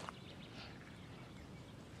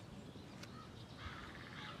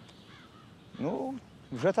 Ну,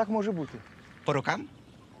 вже так може бути. По рукам?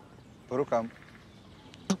 По рукам.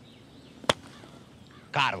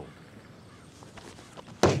 Карл.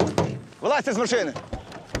 Вилазьте з машини!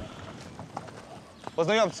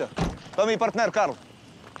 Познайомся. То мій партнер Карл.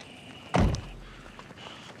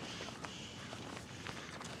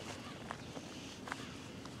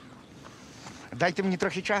 Дайте мені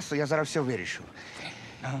трохи часу, я зараз все вирішу.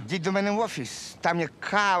 Йдіть до мене в офіс, там є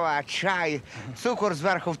кава, чай, цукор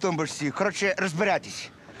зверху в тумбочці. Коротше, розбирайтесь.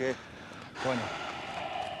 Окей, понял.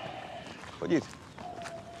 Ходіть.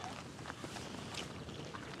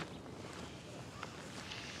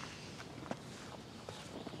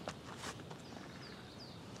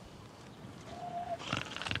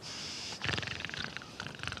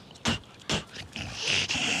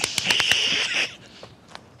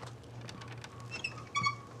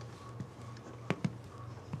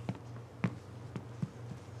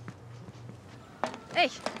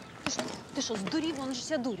 Эй, ты что, сдурил? Он же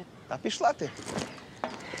себя дурит. Та пішла ти.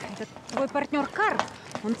 Это твой партнер Карл,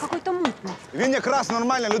 он какой-то мутный. Він якраз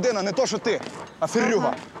нормальна людина, не то, що ти, а фірюга.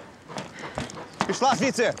 Ага. Пішла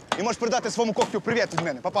звідси і можеш передати своєму когтю привіт від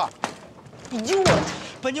мене. Папа. Ідіот!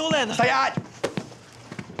 Пані Олена! Стоять!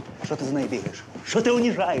 Що ти за нею бігаєш? Що ти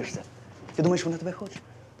уніжаєшся? Ти думаєш, вона тебе хоче?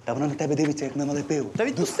 Та вона на тебе дивиться, як на мале пиво. Та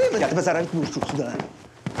відпусти мене! Я тебе зараз відпущу сюди.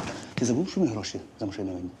 Ти забув, що ми гроші за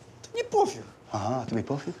машину винні? Мені пофіг. Ага, тобі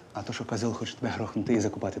пофіг? А то, що козел хоче тебе грохнути і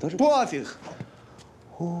закупати, теж? Пофіг!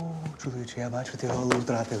 О, чоловіче, я бачу, ти голову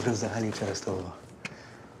втратив вже взагалі через того.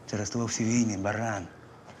 Через того всі війни, баран.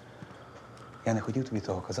 Я не хотів тобі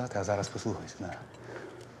того казати, а зараз послухайся. На.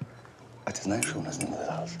 А ти знаєш, що у нас з ним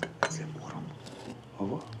сталося? З Ємуром.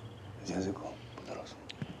 Ого, з язиком по-дорослому.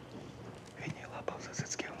 Він її лапав за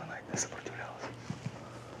цицьки, вона навіть не сопротивлялася.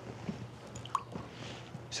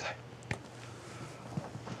 Сідай.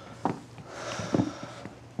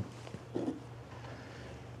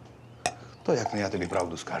 Хто, як не я, тобі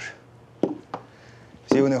правду скаже?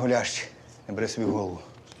 Всі вони гулящі, не бери собі в голову.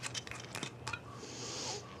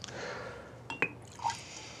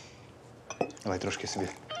 Давай трошки собі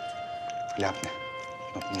хляпне,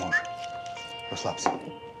 допоможе. Розслабся.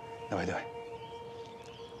 Давай, давай.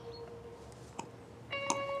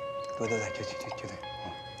 Давай, тюди.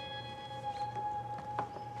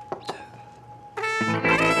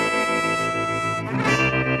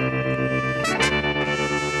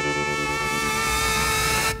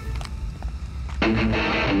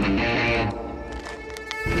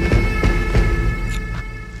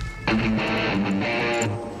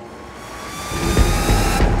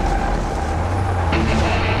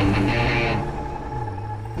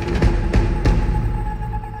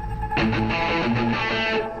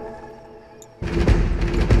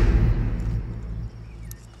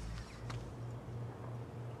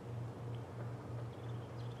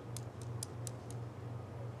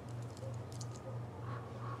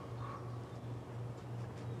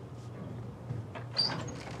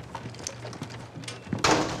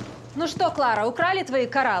 Ну что, Клара, украли твои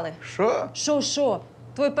кораллы? Что? Шо?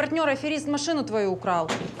 Твой партнер-аферист машину твою украл.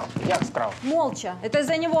 Як вкрав? Молча. Это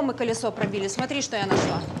из-за него мы колесо пробили. Смотри, что я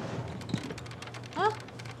нашла. А?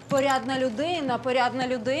 Порядна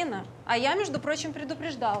людина. А я, между прочим,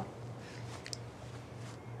 предупреждала.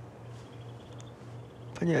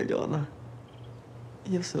 Пані Альона,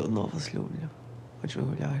 я все одно вас люблю. Хоч ви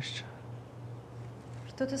гуляще.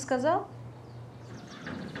 Что ты сказал?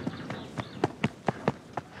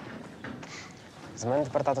 З мене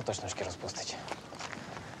тепер тато точно шкіру розпустить.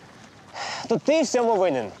 То ти всьому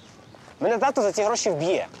винен. Мене тато за ці гроші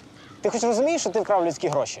вб'є. Ти хоч розумієш, що ти вкрав людські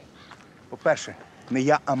гроші? По-перше, не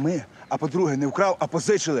я, а ми. А по-друге, не вкрав, а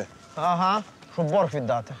позичили. Ага, щоб борг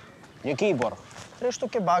віддати. Який борг? 3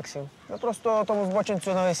 штуки баксів. Ми просто тому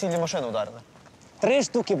збочинцю на весіллі машину вдарили. 3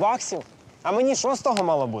 штуки баксів? А мені що з того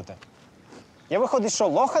мало бути? Я виходить, що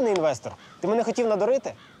лоханий інвестор? Ти мене хотів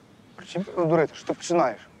надурити? Чим ти надурити? Що ти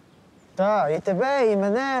починаєш? Так, і тебе, і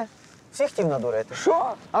мене. Всіх хотів надурити.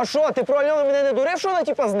 Що? А що, ти про Альону мене не дурив, що вона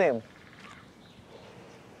типа з ним?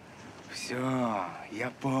 Все, я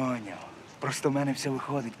поняв. Просто в мене все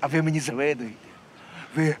виходить, а ви мені завидуєте.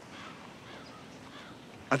 Ви...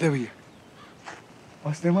 А де ви є?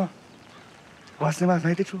 Вас нема? Вас нема,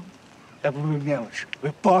 знаєте чого? Та бо ви мелоч,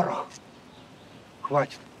 ви порох.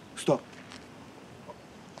 Хватить. Стоп.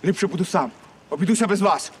 Ліпше буду сам. Обійдуся без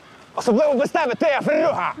вас. Особливо без тебе, ти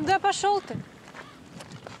аферюга! Да пошел ты.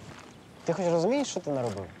 Ти хоч розумієш, що ти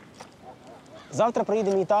наробив? Завтра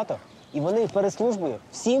приїде мій тато, і вони перед службою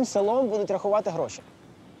всім селом будуть рахувати гроші.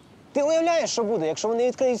 Ти уявляєш, що буде, якщо вони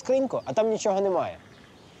відкриють скриньку, а там нічого немає?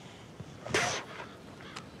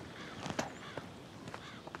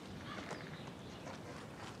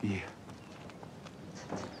 Є.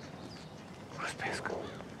 Розписка.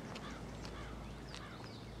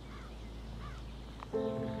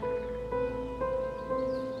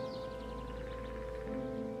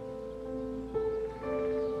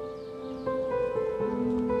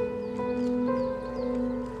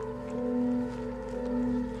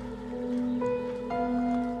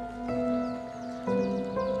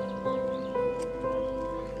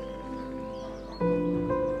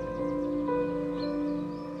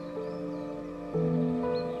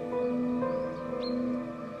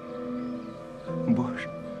 Боже,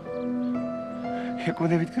 як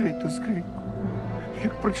вони відкриють ту скриньку,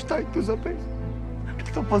 як прочитають ту записку,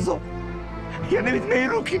 то позор. Я не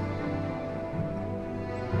відмию руки.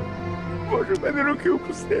 Боже, в мене руки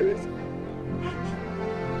опустились.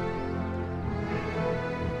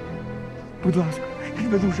 Будь ласка, я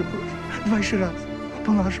тебе дуже прошу. Давай ще раз.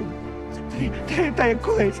 По-нашому. Та як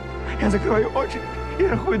колись. Я закриваю очі і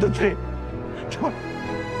рахую до 3. Давай.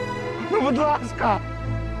 Ну, будь ласка.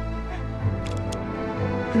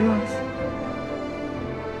 Раз.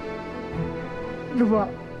 2.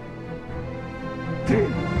 3.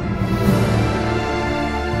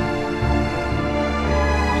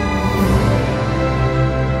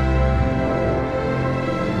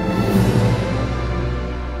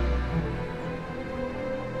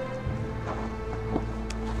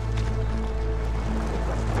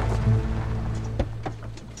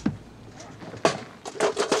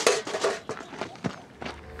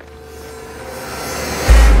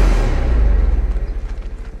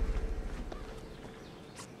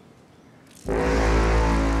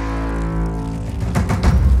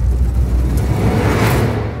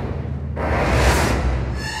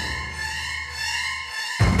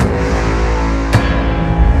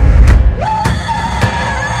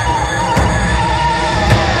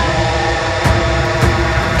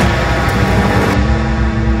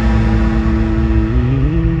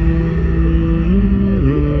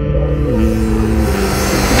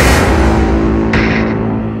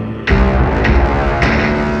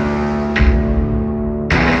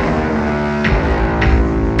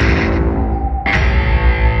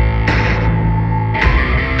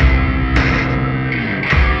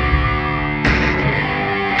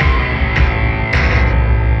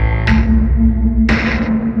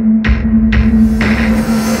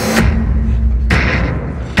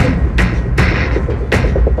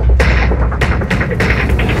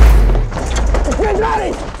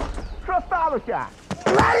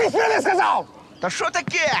 Та що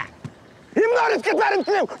таке? Гімнорівські двері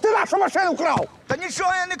відкрив! Ти нашу машину вкрав! Та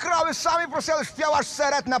нічого я не крав, ви самі просили, щоб я ваш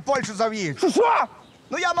сигарет на Польщу завів. Що?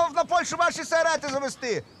 Ну я мав на Польщу ваші сигарети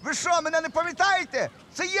завести. Ви що, мене не пам'ятаєте?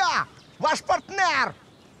 Це я, ваш партнер,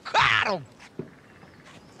 Карл.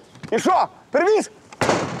 І що, привіз?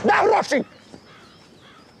 Де гроші?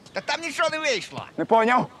 Та там нічого не вийшло. Не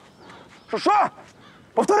поняв. Що?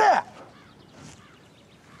 Повтори!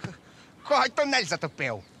 Когось тунель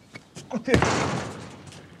затопив. Скоти.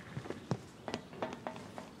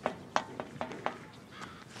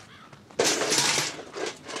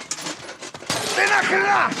 Ти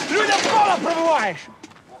нахрена людям коло пробиваєш?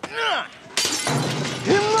 На!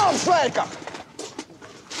 Гімно в шлейках!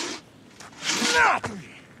 На тобі!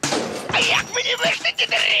 А як мені вийшли ті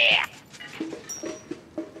дери?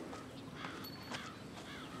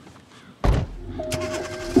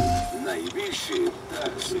 Найбільші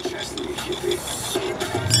та сучасні хіти.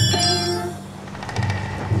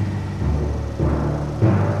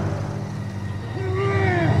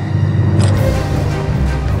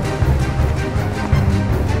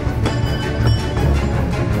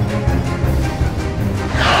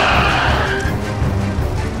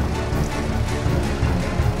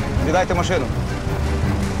 Сідайте в машину.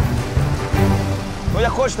 Ну,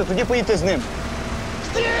 як хочете, тоді поїдьте з ним.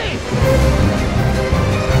 Стій!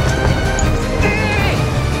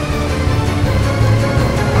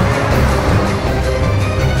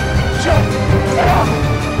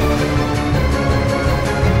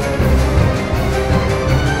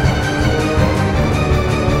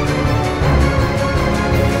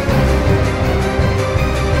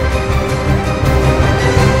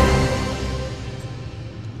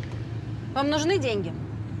 Вам нужны деньги?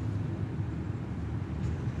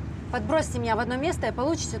 Подбросьте меня в одно место и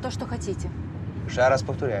получите то, что хотите. Ще раз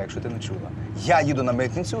повторяю, якщо ти не чула. Я їду на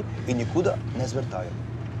митницю і нікуди не звертаю.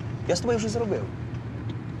 Я з тобою вже зробив.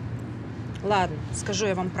 Ладно, скажу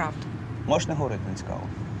я вам правду. Можеш не говорити, не цікаво.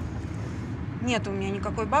 Нет у меня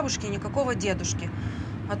никакой бабушки и никакого дедушки.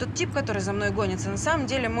 А тот тип, который за мной гонится, на самом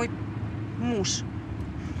деле мой муж.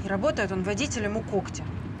 И работает он водителем у когтя.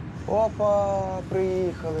 Опа,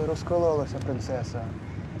 приїхали, розкололася принцеса.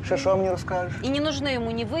 Ще що мені розкажеш? И не нужны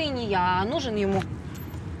ему ни вы, ни я, а нужен ему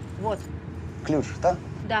вот. Ключ, так?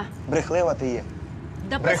 Да. Брехлива ти є.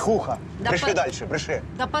 Да Брехуха. Да Бреши далі, бреши.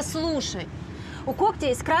 Да послушай. У когтя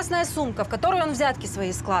есть красная сумка, в которой он взятки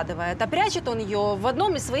свои складывает, а прячет он ее в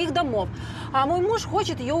одном из своих домов. А мой муж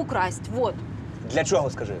хочет ее украсть. Вот. Для чого,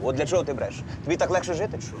 скажи? От для чого ти брешеш? Тобі так легше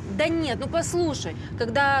жити, чи що? Да нет, ну послушай.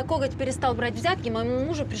 Когда коготь перестал брать взятки, моему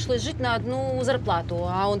мужу пришлось жить на одну зарплату,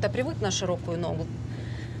 а он-то привык на широкую ногу.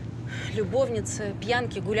 Любовницы,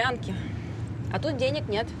 пьянки, гулянки. А тут денег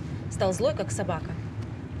нет. Стал злой, как собака.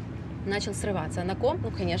 Начал срываться. А на ком?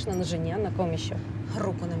 Ну, конечно, на жене. На ком еще?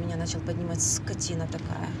 Руку на меня начал поднимать, скотина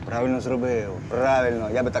такая. Правильно зробив, правильно.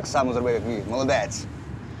 Я би так само зробив, як він. Молодець.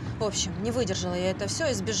 В общем, не выдержала я это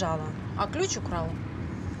все и сбежала. А ключ украла.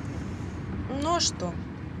 Ну а что?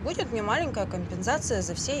 Будет мне маленькая компенсация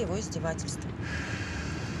за все его издевательства.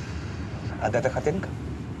 А де та хатинка?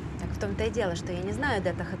 Так в том-то и дело, что я не знаю,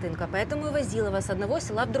 где эта хатынка, поэтому и возила вас с одного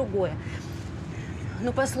села в другое.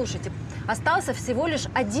 Ну, послушайте, остался всего лишь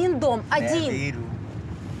один дом. Один. Не вірю.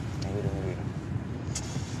 Не вірю, не вірю.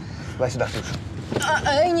 Давай сюди, ключ.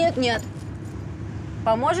 Нет, нет.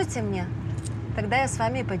 Поможете мне? Тогда я с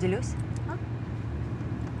вами и поделюсь. А?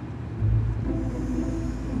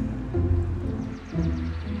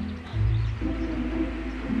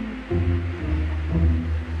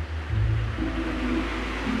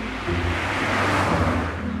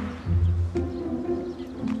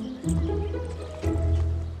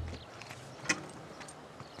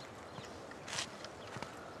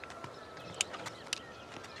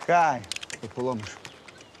 Чекай, ти поломиш.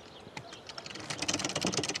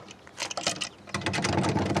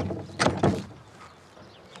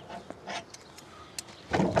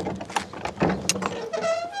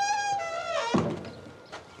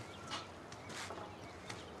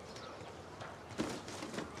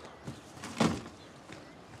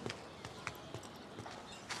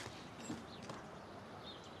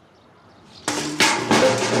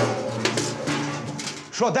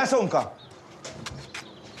 Що, де сумка?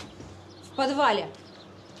 В подвале.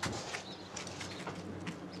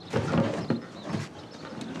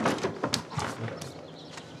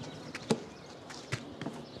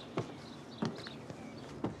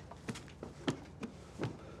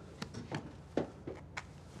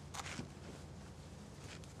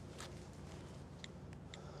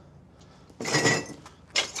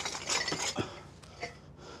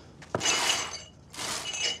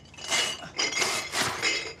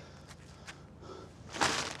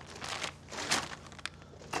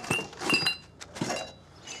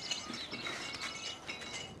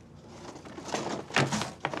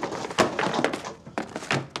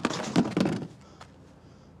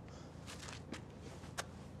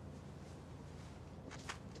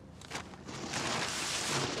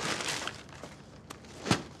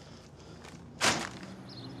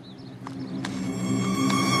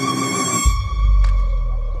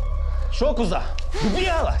 Що, коза?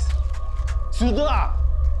 Добігалась? Сюди!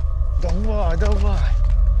 Давай, давай.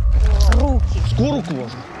 Руки. Скоро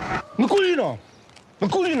кожу. На коліно! На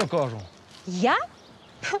коліно, кажу. Я?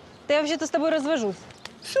 Та я вообще-то з тобою розвожусь.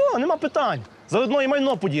 Все, нема питань. Заодно і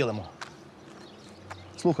майно поділимо.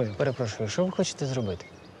 Слухаю. Перепрошую, що ви хочете зробити?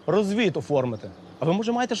 Розвід оформити. А ви,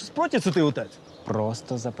 може, маєте щось проти, святий отець?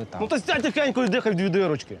 Просто запитав. Ну, та сядь тихенько і дихай в дві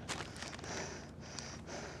дирочки.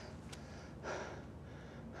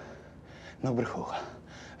 Ну, брехуха.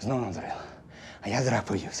 Знову надурила. А я зря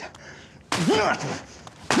боюся.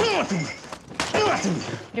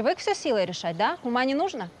 Привык все силой решать, да? Ума не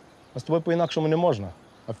нужно? А з тобою по-інакшому не можна.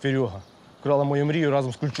 А Ферюга вкрала мою мрію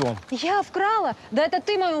разом з ключом. Я вкрала? Да это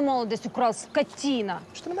ты мою молодость украл, скотина.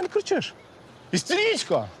 Що ти на мене кричиш?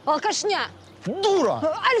 Істеричка! Алкашня! Дура!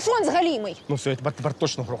 Альфонс галімий. Ну все, я тепер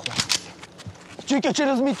точно грохну. Тільки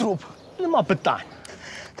через мій труп. Нема питань.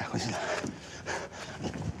 Так, ось сюди.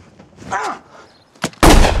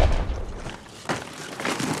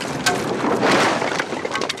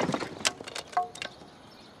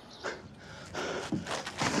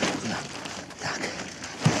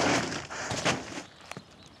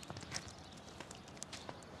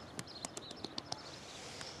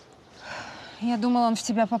 Я думала, он в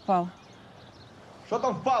тебя попал. Що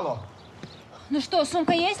там впало? Ну что,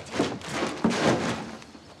 сумка есть?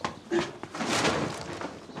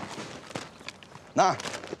 На.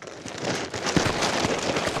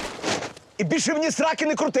 І більше мені сраки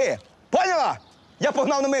не крути. Поняла? Я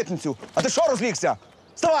погнав на митницю. А ти що розлігся?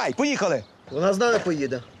 Вставай, поїхали. Вона з нами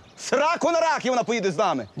поїде. Сраку на рак, і вона поїде з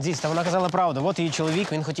нами. Дідь, та вона казала правду. От її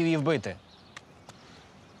чоловік, він хотів її вбити.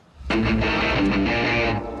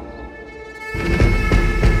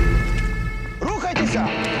 Рухайтеся!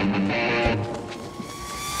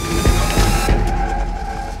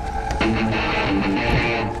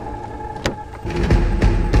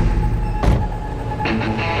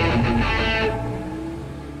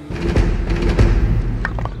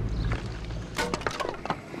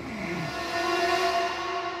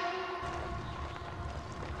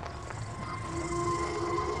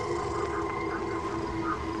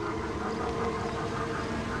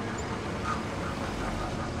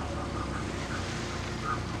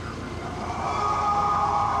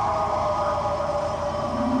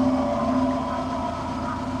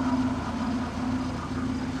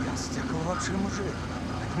 Хороший мужик,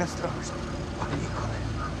 не страшно. Поїхали.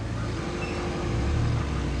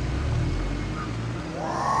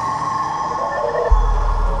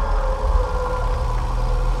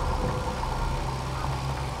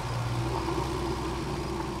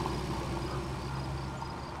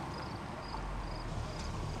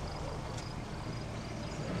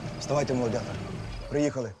 Вставайте, молодята.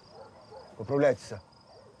 Приїхали. Поправляйтеся.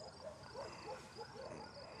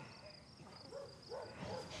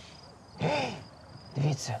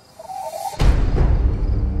 Дивіться.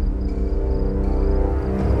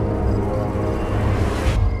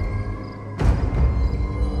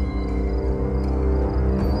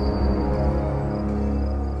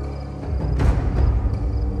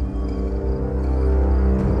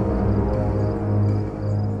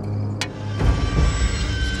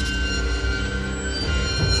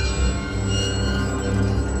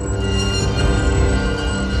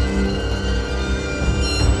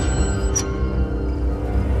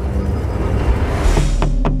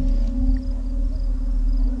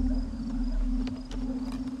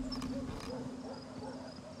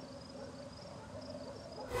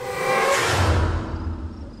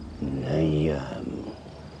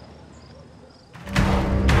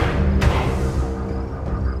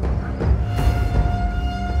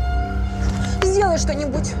 Сделай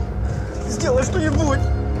что-нибудь. Сделай что-нибудь.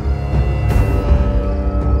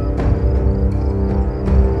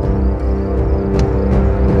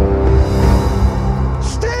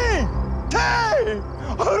 Стій! Ти!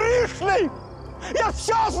 Грішний! Я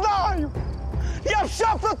все знаю! Я все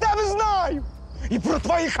про тебе знаю! І про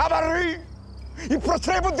твої хабари, і про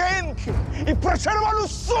 3 будинки, і про червону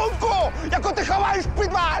сумку, яку ти ховаєш в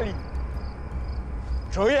підвалі!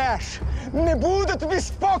 Чуєш? Не буде тобі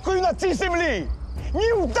спокою на цій землі!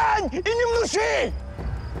 Ні вдень і ні вночі!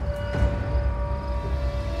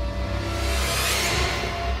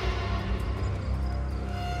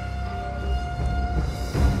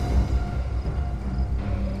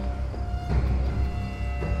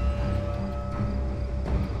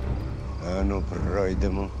 Ану,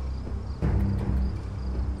 пройдемо.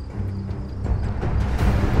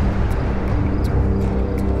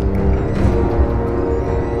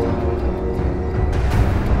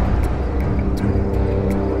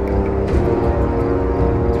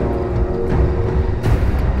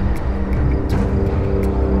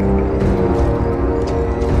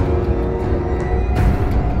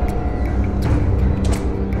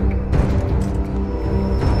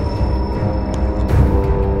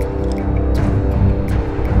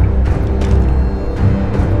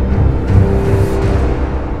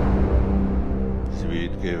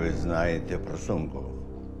 Звідки ви знаєте про сумку?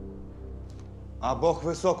 А Бог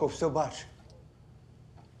високо все бачить.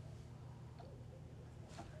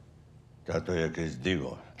 Та то якесь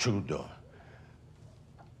диво, чудо.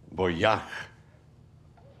 Бо як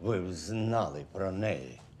ви взнали про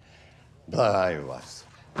неї? Благаю вас,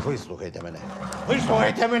 вислухайте мене.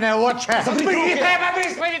 Вислухайте мене, отче! Мені треба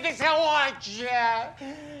висповідатися, отче!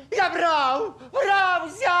 Я брав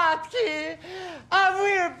взятки! А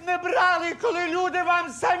ви б не брали, коли люди вам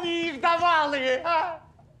самі їх давали!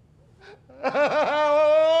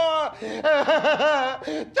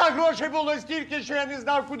 Та грошей було стільки, що я не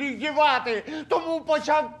знав, куди їх дівати. Тому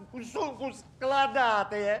почав сумку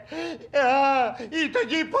складати. І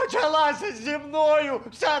тоді почалася зі мною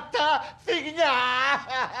вся та фігня.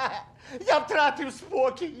 Я втратив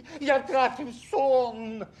спокій, я втратив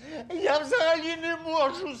сон. Я взагалі не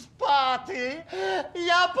можу спати.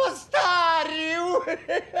 Я постарів.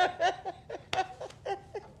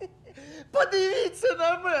 Подивіться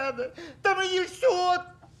на мене. Та мені всього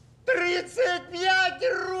 35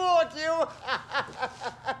 років.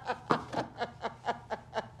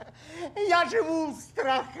 Я живу в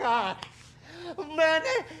страхах. В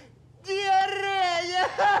мене діарея.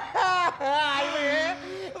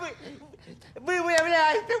 Ви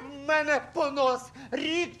виявляєте, в мене понос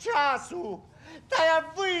рік часу. Та я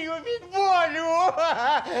вию від болю.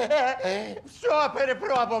 Все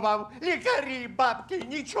перепробував. Лікарі, бабки,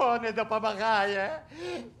 нічого не допомагає.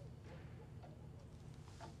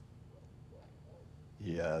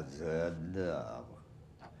 Я згадав.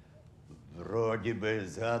 Вроді би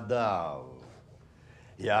згадав.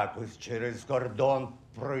 Якось через кордон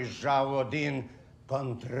проїжджав один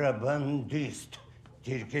контрабандист.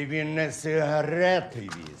 Тільки він не сигарети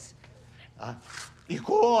віз, а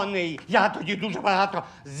ікони. Я тоді дуже багато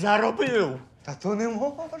заробив. Та то не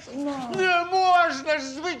можна. Не можна ж,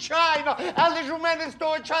 звичайно. Але ж у мене з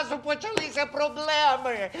того часу почалися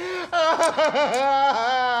проблеми.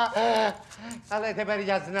 Але тепер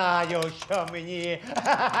я знаю, що мені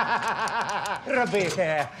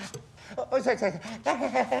робити. Ось це.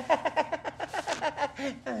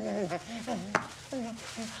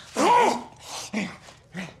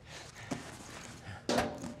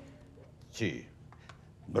 Ці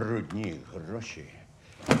брудні гроші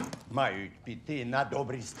мають піти на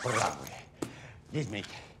добрі справи.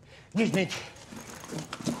 Візьміть.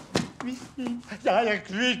 Я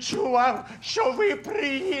як відчував, що ви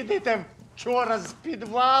приїдете. Вчора з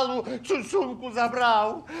підвалу цю сумку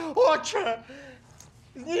забрав. Отче,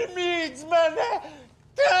 зніміть з мене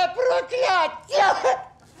те прокляття!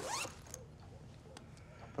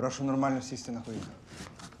 Прошу нормально сісти на коліна.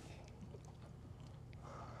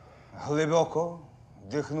 Глибоко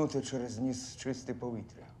вдихнути через ніс чисте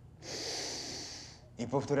повітря. І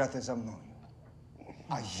повторяти за мною.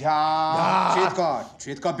 А я...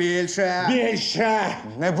 Чітко більше. Більше.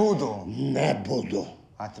 Не буду. Не буду.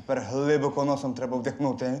 А тепер глибоко носом треба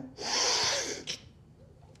вдихнути.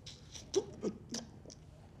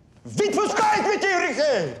 Відпускайте ті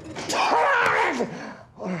гріхи!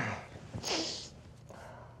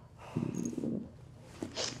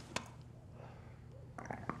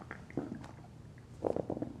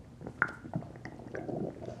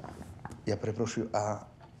 Я перепрошую, а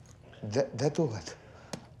де туалет?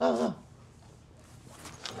 Ага.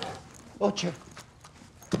 Отче.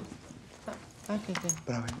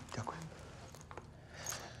 Правильно, дякую.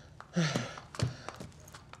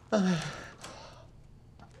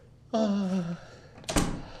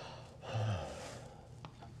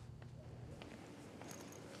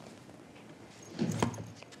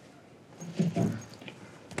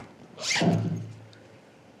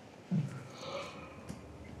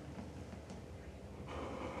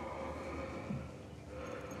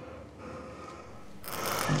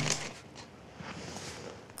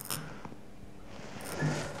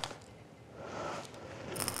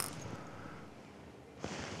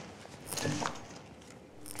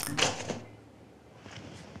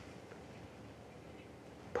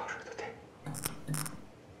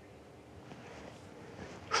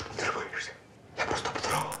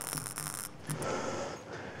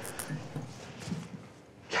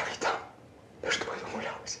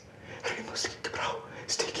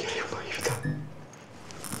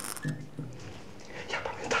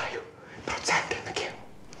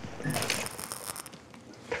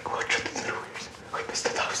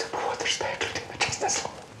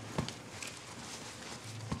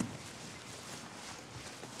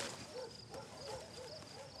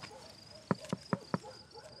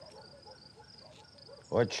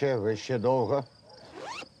 Отче, ви ще довго?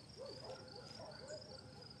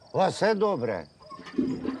 У вас все добре?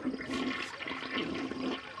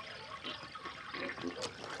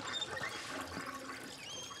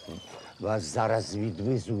 Вас зараз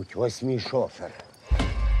відвезуть. Ось мій шофер.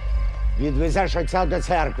 Відвезеш отця до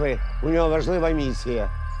церкви. У нього важлива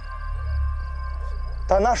місія.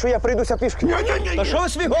 Та нащо я прийдуся пішки? Ні-ні-ні! Та що ви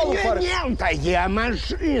свій голову парите? Ні, та є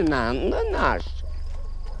машина. Ну, нащо?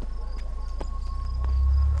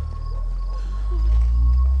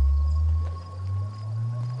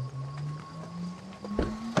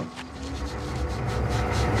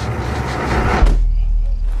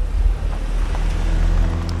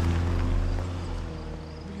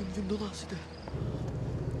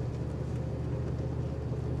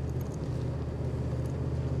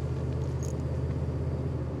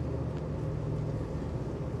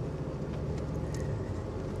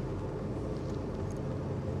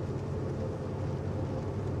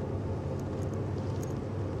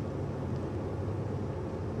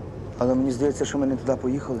 Але мені здається, що ми не туди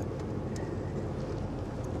поїхали.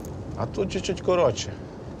 А тут чуть-чуть коротше.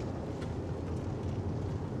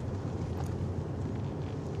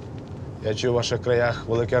 Я чую, у ваших краях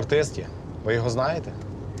великий артист є. Ви його знаєте?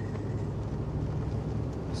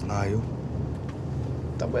 Знаю.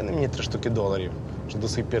 Та винен мені 3 штуки доларів, що до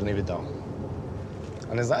сих пір не віддав.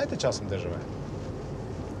 А не знаєте часом, де живе?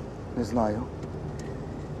 Не знаю.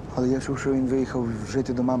 Але я чув, що він виїхав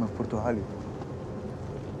жити до мами в Португалію.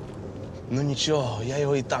 Ну нічого, я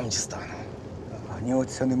його і там дістану.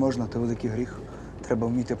 Гніватися не можна, то великий гріх. Треба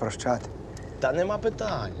вміти прощати. Та нема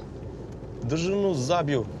питань. Дожину,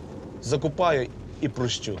 заб'ю, закупаю і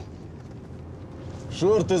прощу.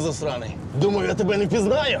 Шур ти засраний. Думаю, я тебе не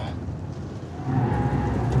пізнаю.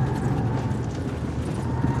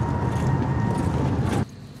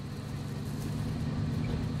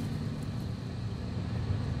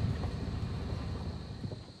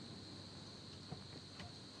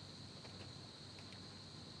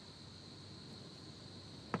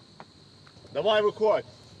 Давай виходь,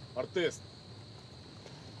 артист.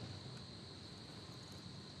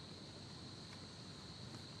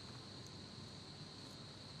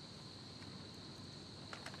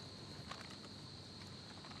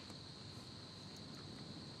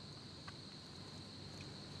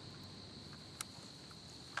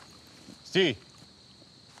 Стій!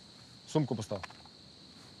 Сумку постав.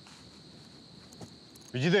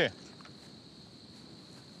 Відійди.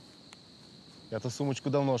 Я ту сумочку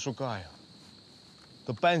давно шукаю.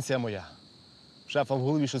 То пенсія моя. Шефа в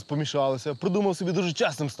голові щось помішалося. Придумав собі дуже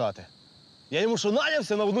чесним стати. Я йому що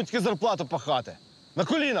нанявся на одну тільки зарплату пахати. На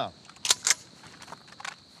коліна!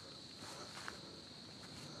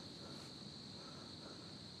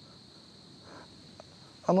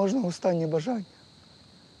 А можна останнє бажання?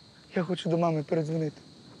 Я хочу до мами передзвонити.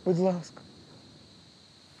 Будь ласка.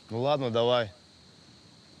 Ну ладно, давай.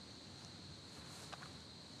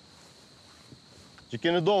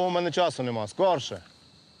 Тільки недовго в мене часу нема, скорше.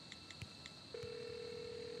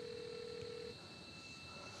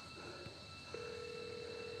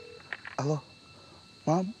 Алло,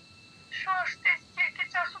 мам? Що ж ти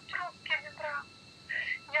стільки часу трубки не брав?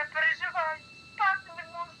 Я переживаю, спати не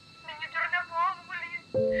можу, мені дурне в голову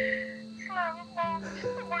лізе. Слава Богу,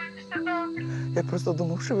 з тобою все добре. Я просто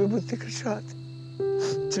думав, що ви будете кричати.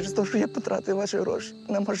 Через те, що я потратив ваші гроші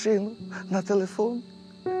на машину, на телефон,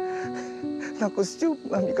 на костюм,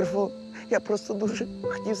 на мікрофон. Я просто дуже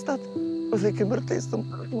хотів стати великим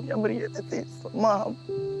артистом. Моя мрія дитинства. Мам,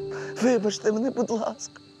 вибачте мене, будь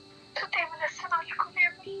ласка. То ти мене, синочку,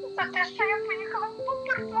 вибач за те, що я поїхала в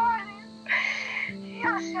Португалію.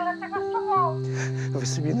 Я лишила тебе самого. Ви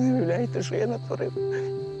собі не уявляєте, що я натворив.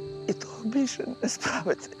 І того більше не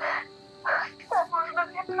справиться. Все можна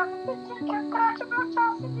виправити, тільки втраченого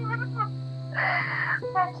часу не вернути.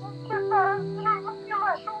 Я тільки зараз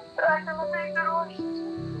зрозуміла, що втратила найдорожче.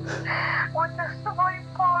 Бути з собою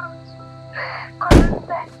поруч. Кожен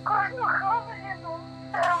день, кожну хвилину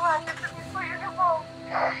дарувати тобі свою любов.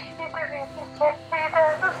 І дивитися, як ти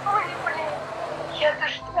йдеш до своїх мрій. Я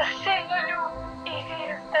дуже тебе сильно люблю і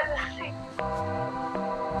вірю в тебе сильно.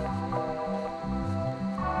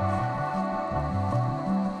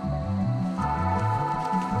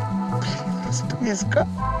 Розписка.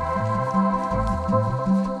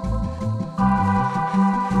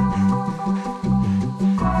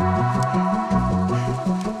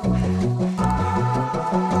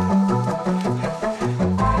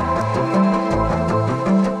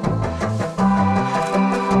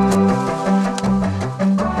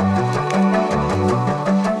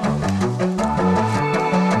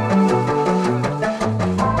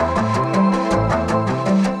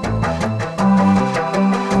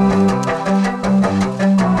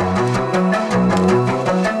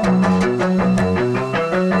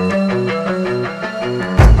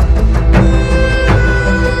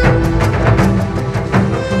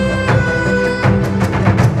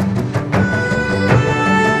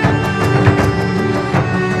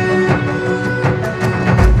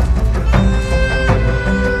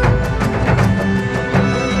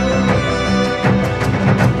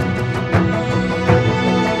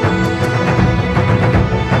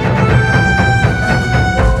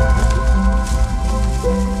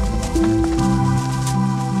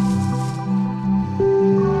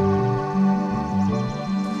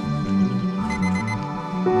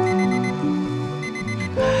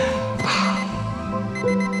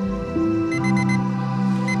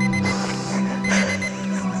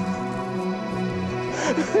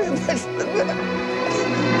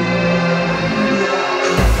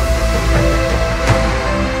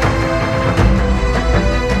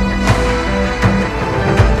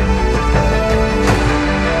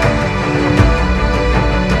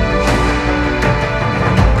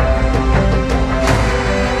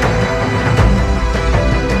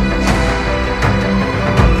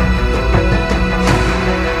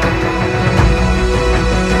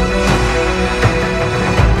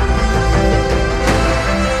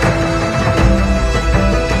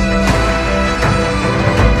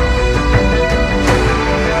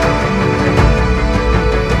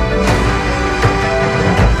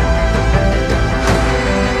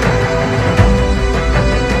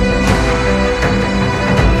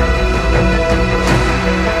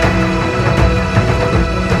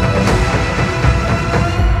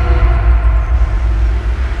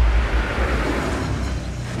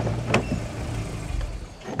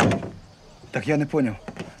 Так я не поняв.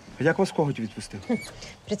 А як вас коготь відпустив?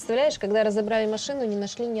 Представляешь, когда разобрали машину, не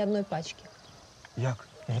нашли ни одной пачки. Як?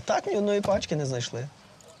 Ну так, ні одної пачки не знайшли.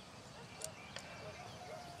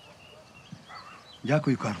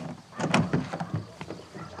 Дякую, Карл.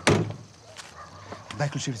 Дай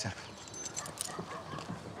ключі від церкви.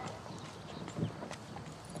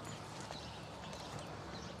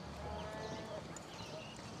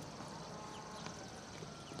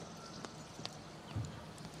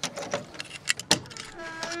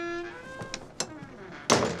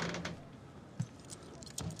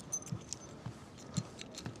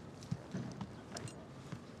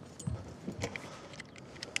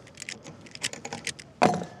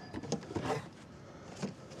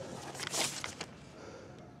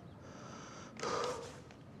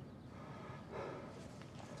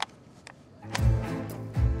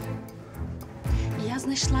 Я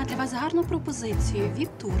знайшла для вас гарну пропозицію.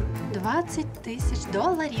 Віп-тур. $20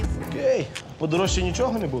 000. Окей, подорожче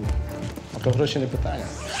нічого не було. А про гроші не питання.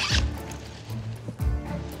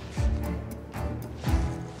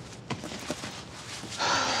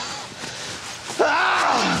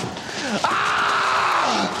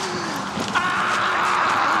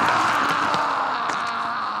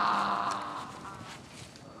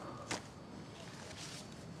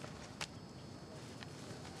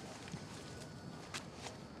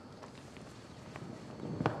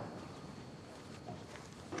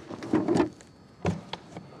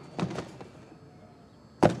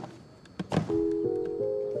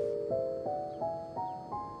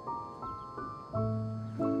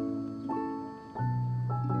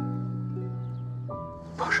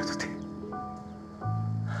 Боже, то ти.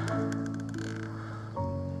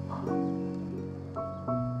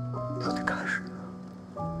 Що ти кажеш?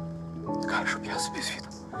 Кажеш, щоб я собі звідти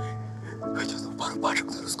витягнув пару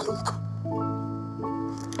пачок на розкрутку.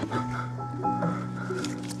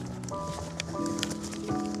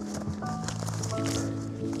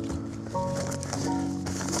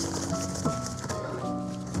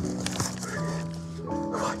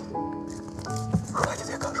 Хватить,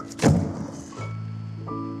 я кажу.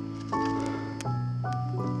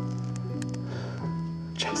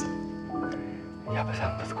 Чесно, я би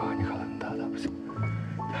сам до такого ніколи не додався.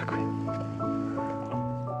 Дякую.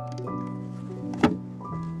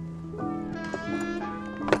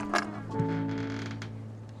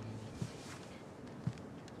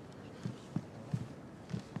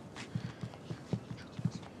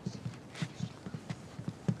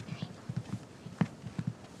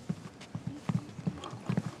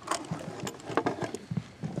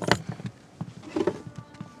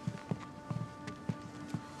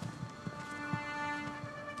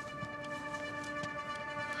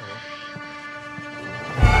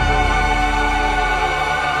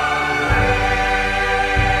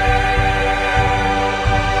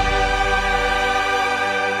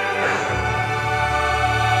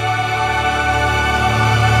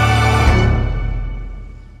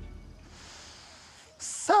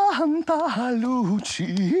 Санта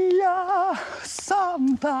Лучия,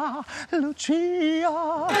 Санта Лучия,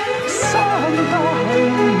 Санта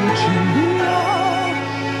Лучия,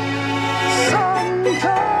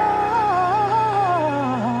 Санта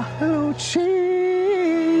Лучия.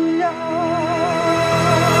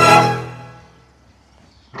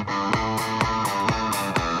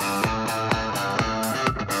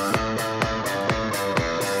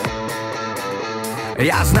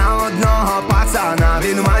 Я знав одного пацана,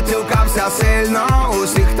 він матюкався сильно.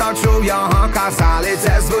 Усі, хто чув його, казали,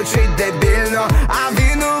 це звучить дебільно. А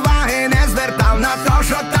він уваги не звертав на то,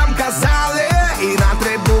 що там казали. І на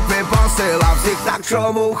 3 букви посилав всіх так,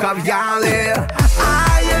 що вуха в'яли.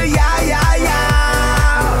 Ай-яй-яй-яй-я,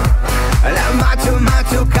 ля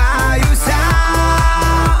матюкаюся.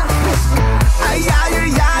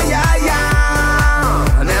 Ай-яй-яй-яй-я,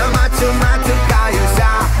 не матюкаюся.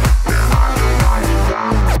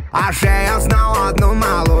 А ще я знав одну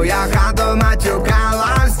малу, яка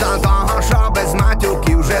доматюкалась до того, що без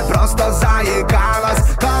матюків вже просто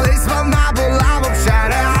заїкалась. Колись вона була вообще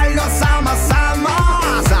реально сама-сама,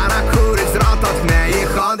 а зараз курить з рота в неї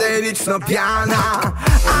ходить вічно п'яна.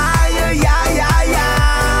 Ай-яй-яй-яй-я,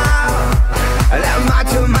 ля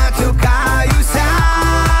матюкаюся.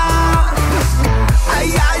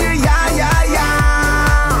 Ай-яй-яй-яй-я,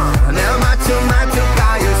 не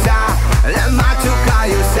матюкаюся, ля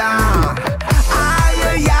матюкаюся.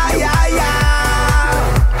 Ай-яй-яй-яй-я,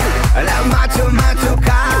 ля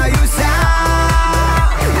матюкаюся.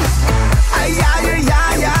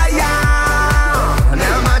 Ай-яй-яй-яй-я, не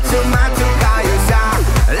матюкаюся,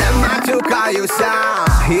 ля матюкаюся.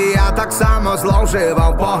 І я так само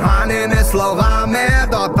зловживав поганими словами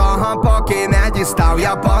до того, поки не дістав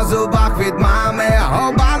я по зубах від мами.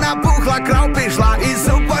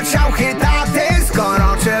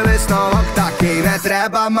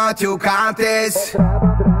 треба матюкатись.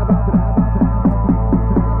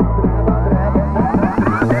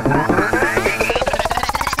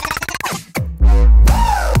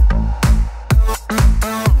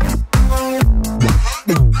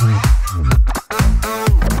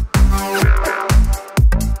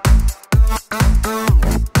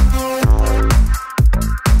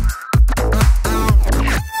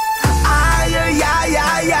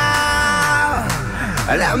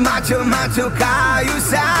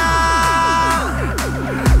 Матюкаюся.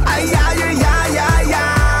 Ай-яй-яй-яй-яй.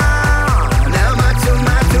 Не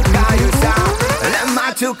матюкаюся. Не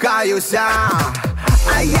матюкаюся.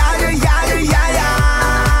 Ай-яй-яй-яй-яй.